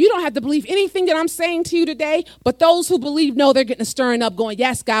 You don't have to believe anything that I'm saying to you today, but those who believe know they're getting a stirring up going,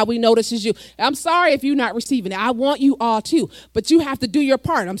 yes, God, we know this is you. I'm sorry if you're not receiving it. I want you all to, but you have to do your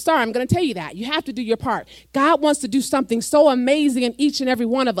part. I'm sorry, I'm going to tell you that. You have to do your part. God wants to do something so amazing in each and every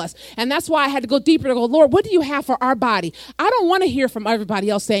one of us. And that's why I had to go deeper to go, Lord, what do you have for our body? I don't want to hear from everybody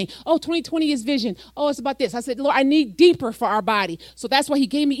else saying, 2020 is vision. Oh, it's about this. I said, Lord, I need deeper for our body. So that's why he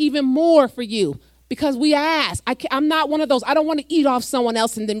gave me even more for you. Because we ask. I'm not one of those. I don't want to eat off someone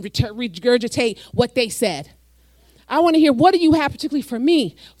else and then regurgitate what they said. I want to hear, what do you have particularly for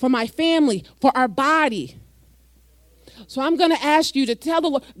me, for my family, for our body? So I'm going to ask you to tell the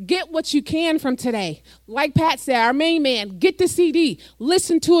Lord, get what you can from today. Like Pat said, our main man, get the CD,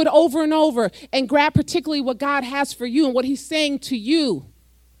 listen to it over and over, and grab particularly what God has for you and what he's saying to you.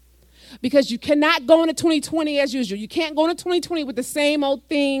 Because you cannot go into 2020 as usual. You can't go into 2020 with the same old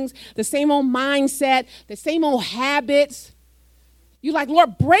things, the same old mindset, the same old habits. You're like,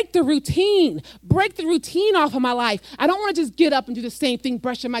 Lord, break the routine. Break the routine off of my life. I don't want to just get up and do the same thing,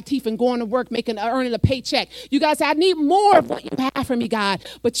 brushing my teeth and going to work, earning a paycheck. You guys say, I need more of what you have for me, God.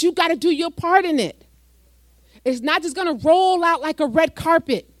 But you got to do your part in it. It's not just going to roll out like a red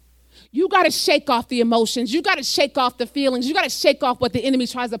carpet. You got to shake off the emotions. You got to shake off the feelings. You got to shake off what the enemy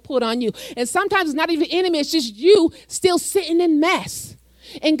tries to put on you. And sometimes it's not even the enemy. It's just you still sitting in mess.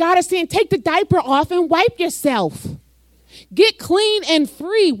 And God is saying, take the diaper off and wipe yourself. Get clean and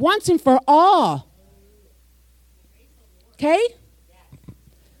free once and for all. Okay?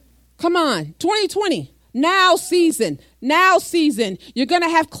 Come on. 2020. Now season. Now season. You're going to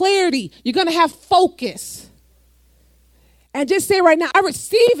have clarity. You're going to have focus. And just say right now, I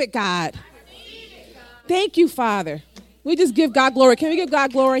receive it, God. Thank you, Father. We just give God glory. Can we give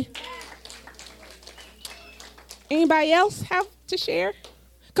God glory? Anybody else have to share?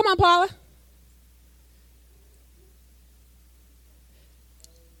 Come on, Paula.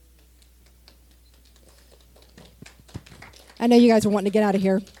 I know you guys are wanting to get out of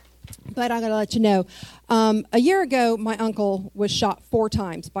here, but I'm going to let you know. A year ago, my uncle was shot 4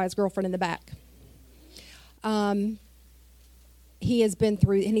 times by his girlfriend in the back. He has been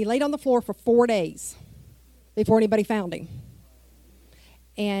through, and he laid on the floor for 4 days before anybody found him.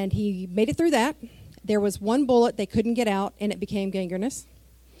 And he made it through that. There was 1 bullet they couldn't get out, and it became gangrenous.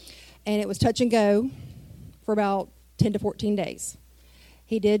 And it was touch and go for about 10 to 14 days.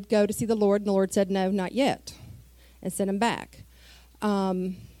 He did go to see the Lord, and the Lord said, no, not yet, and sent him back.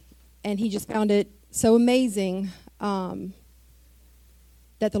 And he just found it so amazing that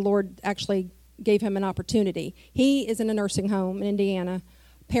the Lord actually gave him an opportunity. He is in a nursing home in Indiana,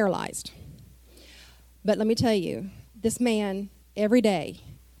 paralyzed. But let me tell you, this man, every day,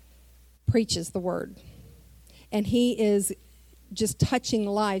 preaches the word. And he is just touching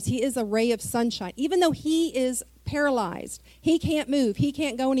lives. He is a ray of sunshine. Even though he is paralyzed, he can't move, he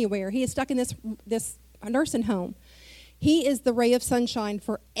can't go anywhere. He is stuck in this nursing home. He is the ray of sunshine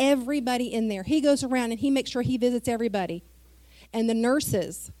for everybody in there. He goes around and he makes sure he visits everybody. And the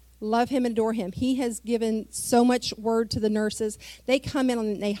nurses love him and adore him. He has given so much word to the nurses. They come in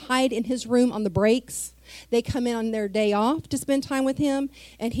and they hide in his room on the breaks. They come in on their day off to spend time with him,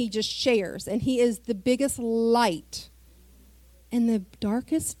 and he just shares. And he is the biggest light in the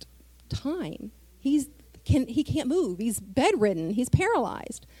darkest time. He can't move. He's bedridden. He's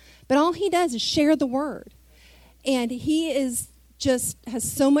paralyzed. But all he does is share the word. And he is just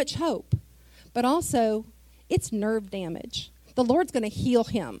has so much hope. But also, it's nerve damage. The Lord's going to heal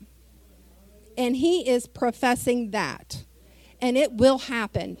him. And he is professing that. And it will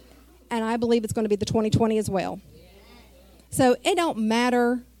happen. And I believe it's going to be the 2020 as well. So it don't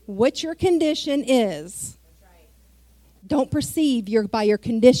matter what your condition is. Don't perceive by your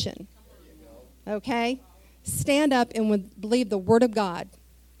condition. Okay? Stand up and believe the word of God.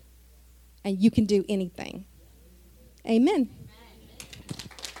 And you can do anything. Amen.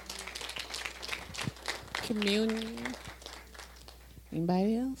 Communion.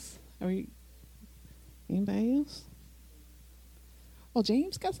 Anybody else? Anybody else? Oh,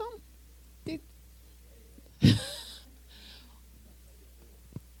 James got something?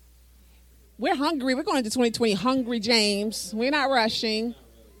 We're hungry. We're going into 2020 hungry, James. We're not rushing.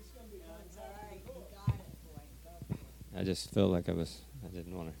 I just felt like I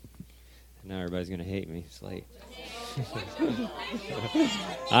didn't want to. Now everybody's going to hate me. It's late.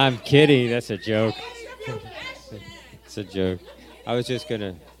 I'm kidding. That's a joke. It's a joke. I was just going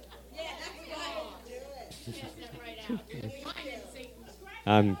to.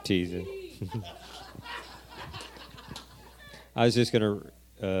 I'm teasing. I was just going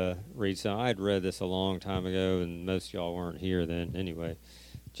to read some. I had read this a long time ago, and most of y'all weren't here then anyway.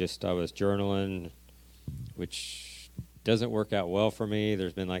 I was journaling, which doesn't work out well for me.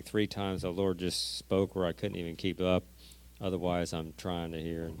 There's been like 3 times the Lord just spoke where I couldn't even keep up. Otherwise, I'm trying to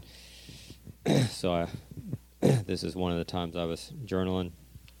hear. And so this is one of the times I was journaling.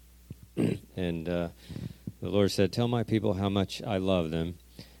 And the Lord said, tell my people how much I love them.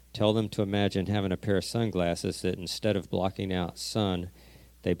 Tell them to imagine having a pair of sunglasses that instead of blocking out sun,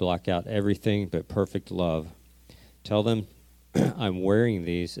 they block out everything but perfect love. Tell them I'm wearing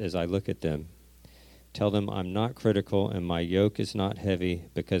these as I look at them. Tell them I'm not critical and my yoke is not heavy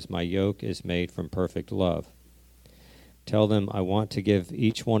because my yoke is made from perfect love. Tell them I want to give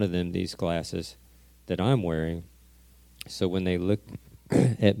each one of them these glasses that I'm wearing so when they look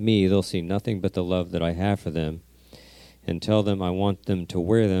at me, they'll see nothing but the love that I have for them. And tell them I want them to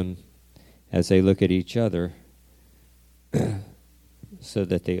wear them as they look at each other so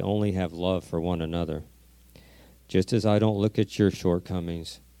that they only have love for one another. Just as I don't look at your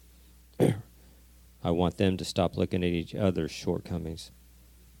shortcomings, I want them to stop looking at each other's shortcomings.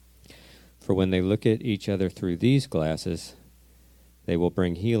 For when they look at each other through these glasses, they will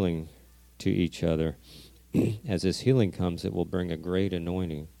bring healing to each other. As this healing comes, it will bring a great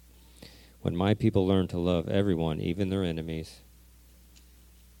anointing. When my people learn to love everyone, even their enemies,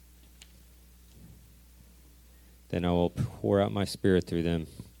 then I will pour out my spirit through them.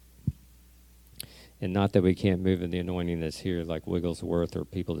 And not that we can't move in the anointing that's here like Wigglesworth or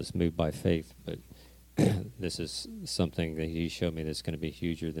people that's moved by faith, but this is something that he showed me that's going to be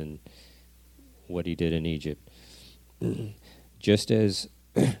huger than what he did in Egypt. Just as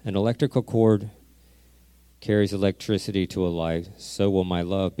an electrical cord carries electricity to a light, so will my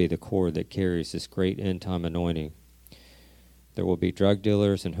love be the cord that carries this great end-time anointing. There will be drug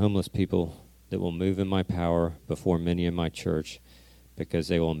dealers and homeless people that will move in my power before many in my church, because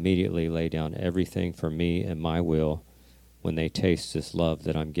they will immediately lay down everything for me and my will when they taste this love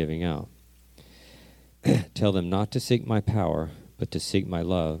that I'm giving out. Tell them not to seek my power, but to seek my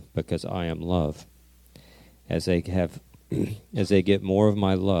love, because I am love. As they get more of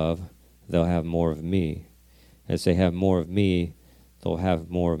my love, they'll have more of me. As they have more of me, they'll have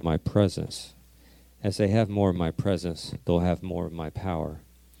more of my presence. As they have more of my presence, they'll have more of my power.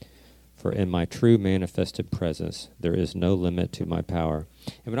 For in my true manifested presence, there is no limit to my power.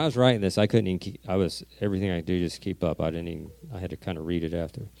 And when I was writing this, I couldn't even keep, everything I do just keep up. I had to kind of read it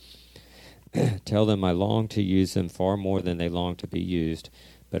after. Tell them I long to use them far more than they long to be used,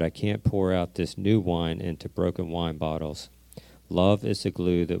 but I can't pour out this new wine into broken wine bottles. Love is the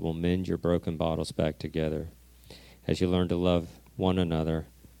glue that will mend your broken bottles back together. As you learn to love one another,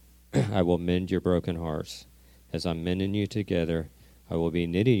 I will mend your broken hearts. As I'm mending you together, I will be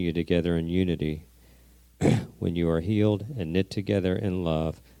knitting you together in unity. When you are healed and knit together in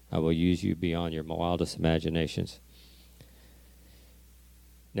love, I will use you beyond your wildest imaginations.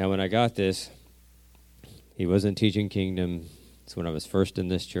 Now, when I got this, he wasn't teaching kingdom. It's when I was first in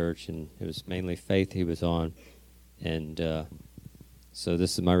this church, and it was mainly faith he was on. And so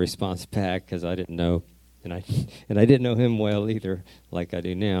this is my response back, because I didn't know, and I didn't know him well either, like I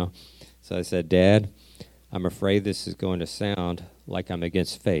do now. So I said, Dad, I'm afraid this is going to sound like I'm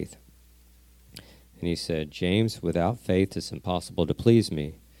against faith. And he said, James, without faith it's impossible to please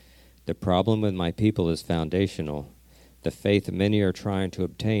me. The problem with my people is foundational. The faith many are trying to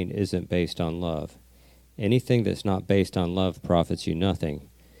obtain isn't based on love. Anything that's not based on love profits you nothing.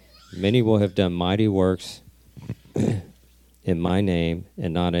 Many will have done mighty works in my name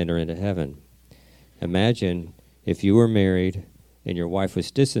and not enter into heaven. Imagine if you were married and your wife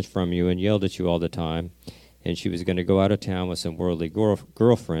was distant from you and yelled at you all the time, and she was going to go out of town with some worldly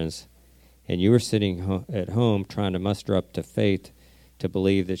girlfriends, and you were sitting at home trying to muster up to faith to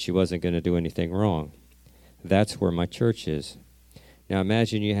believe that she wasn't going to do anything wrong. That's where my church is. Now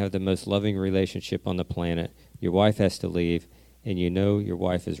imagine you have the most loving relationship on the planet. Your wife has to leave, and you know your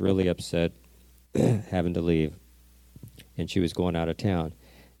wife is really upset having to leave, and she was going out of town.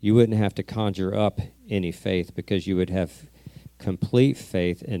 You wouldn't have to conjure up any faith, because you would have complete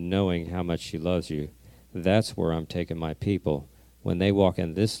faith in knowing how much she loves you. That's where I'm taking my people. When they walk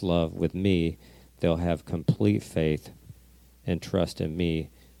in this love with me, they'll have complete faith and trust in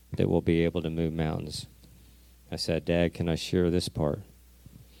me that will be able to move mountains. I said, Dad, can I share this part?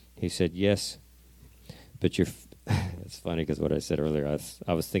 He said, yes, but you're... It's funny because what I said earlier,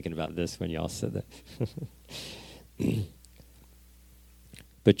 I was thinking about this when y'all said that.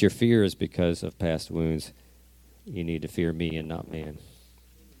 But your fear is because of past wounds. You need to fear me and not man.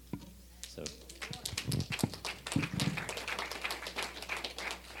 So...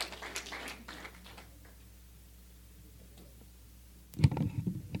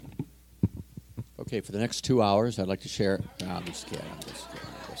 Okay, for the next 2 hours, I'd like to share... No, I'm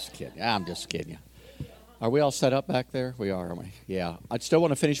just kidding you. Are we all set up back there? We are, aren't we? Yeah. I'd still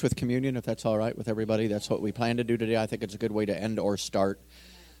want to finish with communion, if that's all right with everybody. That's what we plan to do today. I think it's a good way to end or start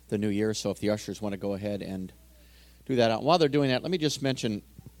the new year. So if the ushers want to go ahead and do that. And while they're doing that, let me just mention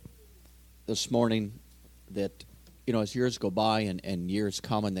this morning that, as years go by and years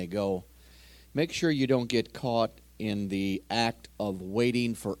come and they go, make sure you don't get caught in the act of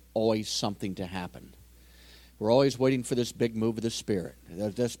waiting for always something to happen. We're always waiting for this big move of the Spirit.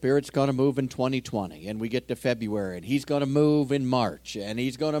 The Spirit's going to move in 2020, and we get to February, and He's going to move in March, and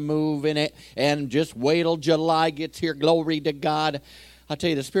He's going to move in it, and just wait till July gets here. Glory to God. I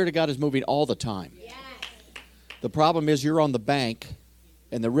tell you, the Spirit of God is moving all the time. Yes. The problem is you're on the bank,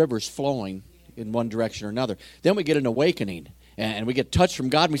 and the river's flowing in one direction or another. Then we get an awakening, and we get touched from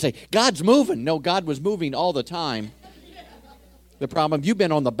God, and we say, God's moving. No, God was moving all the time. The problem, you've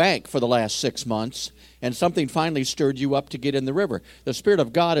been on the bank for the last 6 months, and something finally stirred you up to get in the river. The Spirit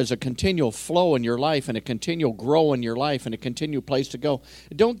of God is a continual flow in your life, and a continual grow in your life, and a continual place to go.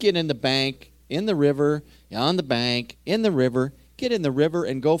 Don't get in the bank, in the river, on the bank, in the river. Get in the river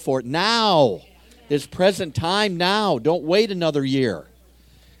and go for it now. This present time now. Don't wait another year.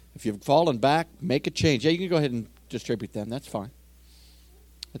 If you've fallen back, make a change. Yeah, you can go ahead and distribute them. That's fine.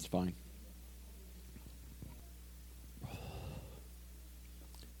 That's fine.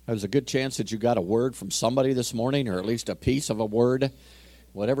 There's a good chance that you got a word from somebody this morning, or at least a piece of a word.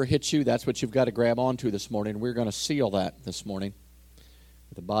 Whatever hits you, that's what you've got to grab onto this morning. We're going to seal that this morning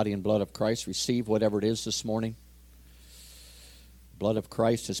with the body and blood of Christ. Receive whatever it is this morning. Blood of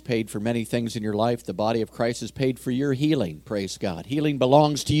Christ has paid for many things in your life. The body of Christ has paid for your healing. Praise God. Healing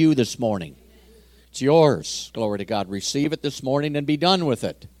belongs to you this morning. It's yours. Glory to God. Receive it this morning and be done with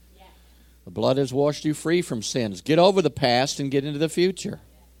it. The blood has washed you free from sins. Get over the past and get into the future.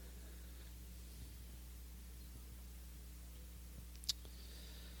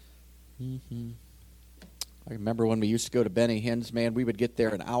 I remember when we used to go to Benny Hinn's, man, we would get there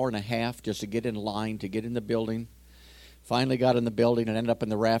an hour and a half just to get in line, to get in the building. Finally got in the building and ended up in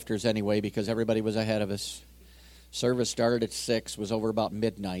the rafters anyway because everybody was ahead of us. Service started at 6, was over about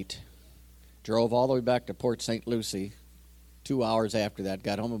midnight. Drove all the way back to Port St. Lucie 2 hours after that.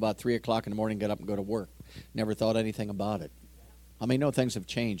 Got home about 3 o'clock in the morning, got up and go to work. Never thought anything about it. I mean, no, things have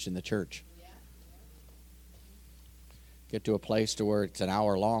changed in the church. Get to a place to where it's an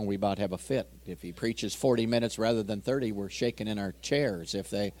hour long, we about have a fit. If he preaches 40 minutes rather than 30, we're shaking in our chairs.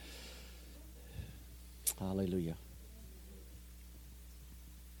 Hallelujah.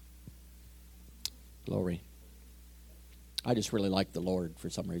 Glory. I just really like the Lord for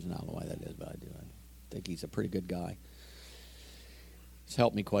some reason. I don't know why that is, but I do. I think he's a pretty good guy. He's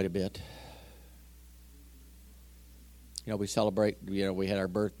helped me quite a bit. You know, we celebrate, we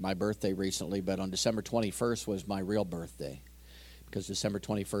had my birthday recently, but on December 21st was my real birthday. Because December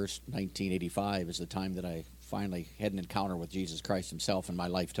 21st, 1985 is the time that I finally had an encounter with Jesus Christ himself, and my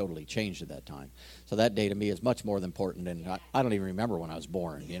life totally changed at that time. So that day to me is much more important, and I don't even remember when I was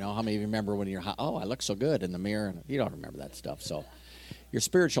born. You know, how many of you remember when you're, I look so good in the mirror? And you don't remember that stuff. So your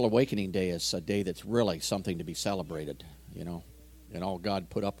spiritual awakening day is a day that's really something to be celebrated, you know, and all God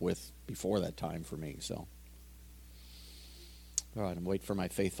put up with before that time for me, so. All right, I'm waiting for my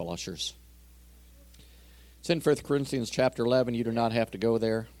faithful ushers. It's in 1 Corinthians chapter 11. You do not have to go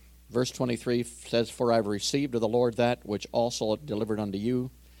there. Verse 23 says, "For I have received of the Lord that which also delivered unto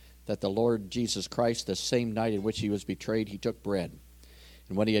you, that the Lord Jesus Christ, the same night in which he was betrayed, he took bread.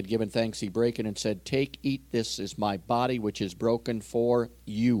 And when he had given thanks, he brake it and said, Take, eat, this is my body, which is broken for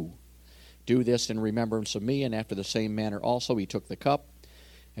you. Do this in remembrance of me. And after the same manner also he took the cup.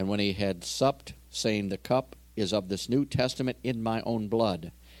 And when he had supped, saying, The cup is of this New Testament in my own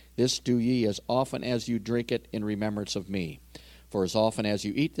blood. This do ye as often as you drink it in remembrance of me. For as often as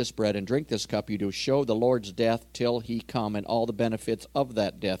you eat this bread and drink this cup, you do show the Lord's death till he come, and all the benefits of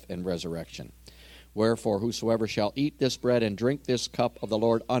that death and resurrection. Wherefore whosoever shall eat this bread and drink this cup of the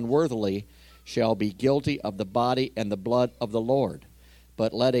Lord unworthily shall be guilty of the body and the blood of the Lord.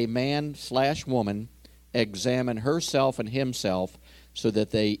 But let a man/woman examine herself and himself, so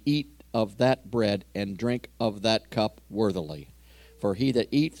that they eat of that bread and drink of that cup worthily. For he that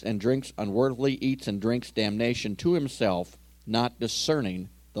eats and drinks unworthily eats and drinks damnation to himself, not discerning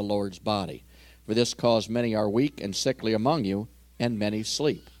the Lord's body. For this cause many are weak and sickly among you, and many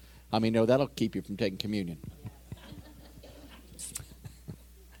sleep." I mean, no, that'll keep you from taking communion.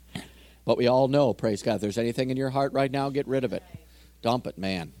 But we all know, praise God, if there's anything in your heart right now, get rid of it. Dump it,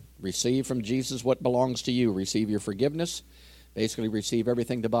 man. Receive from Jesus what belongs to you. Receive your forgiveness. Basically, receive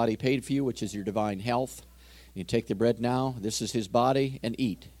everything the body paid for you, which is your divine health. You take the bread now. This is his body, and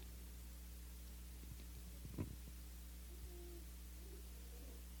eat.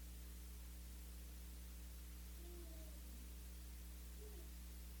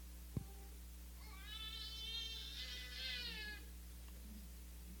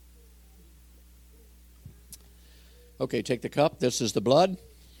 Okay, take the cup. This is the blood.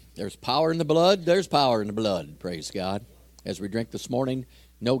 There's power in the blood. There's power in the blood. Praise God. As we drink this morning,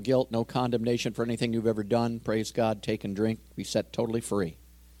 no guilt, no condemnation for anything you've ever done. Praise God. Take and drink. Be set totally free.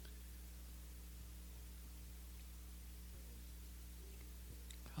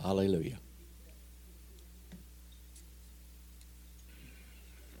 Hallelujah.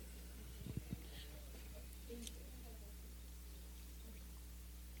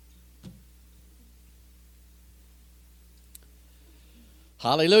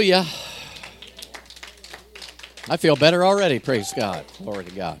 Hallelujah. I feel better already. Praise God. Glory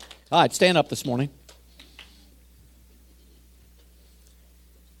to God. All right, stand up this morning.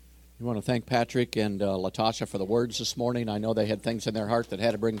 We want to thank Patrick and LaTasha for the words this morning. I know they had things in their heart that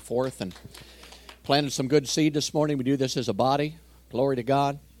had to bring forth and planted some good seed this morning. We do this as a body. Glory to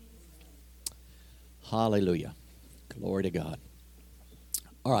God. Hallelujah. Glory to God.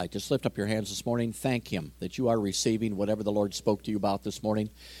 All right, just lift up your hands this morning. Thank him that you are receiving whatever the Lord spoke to you about this morning.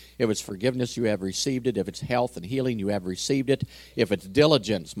 If it's forgiveness, you have received it. If it's health and healing, you have received it. If it's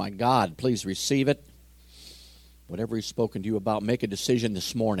diligence, my God, please receive it.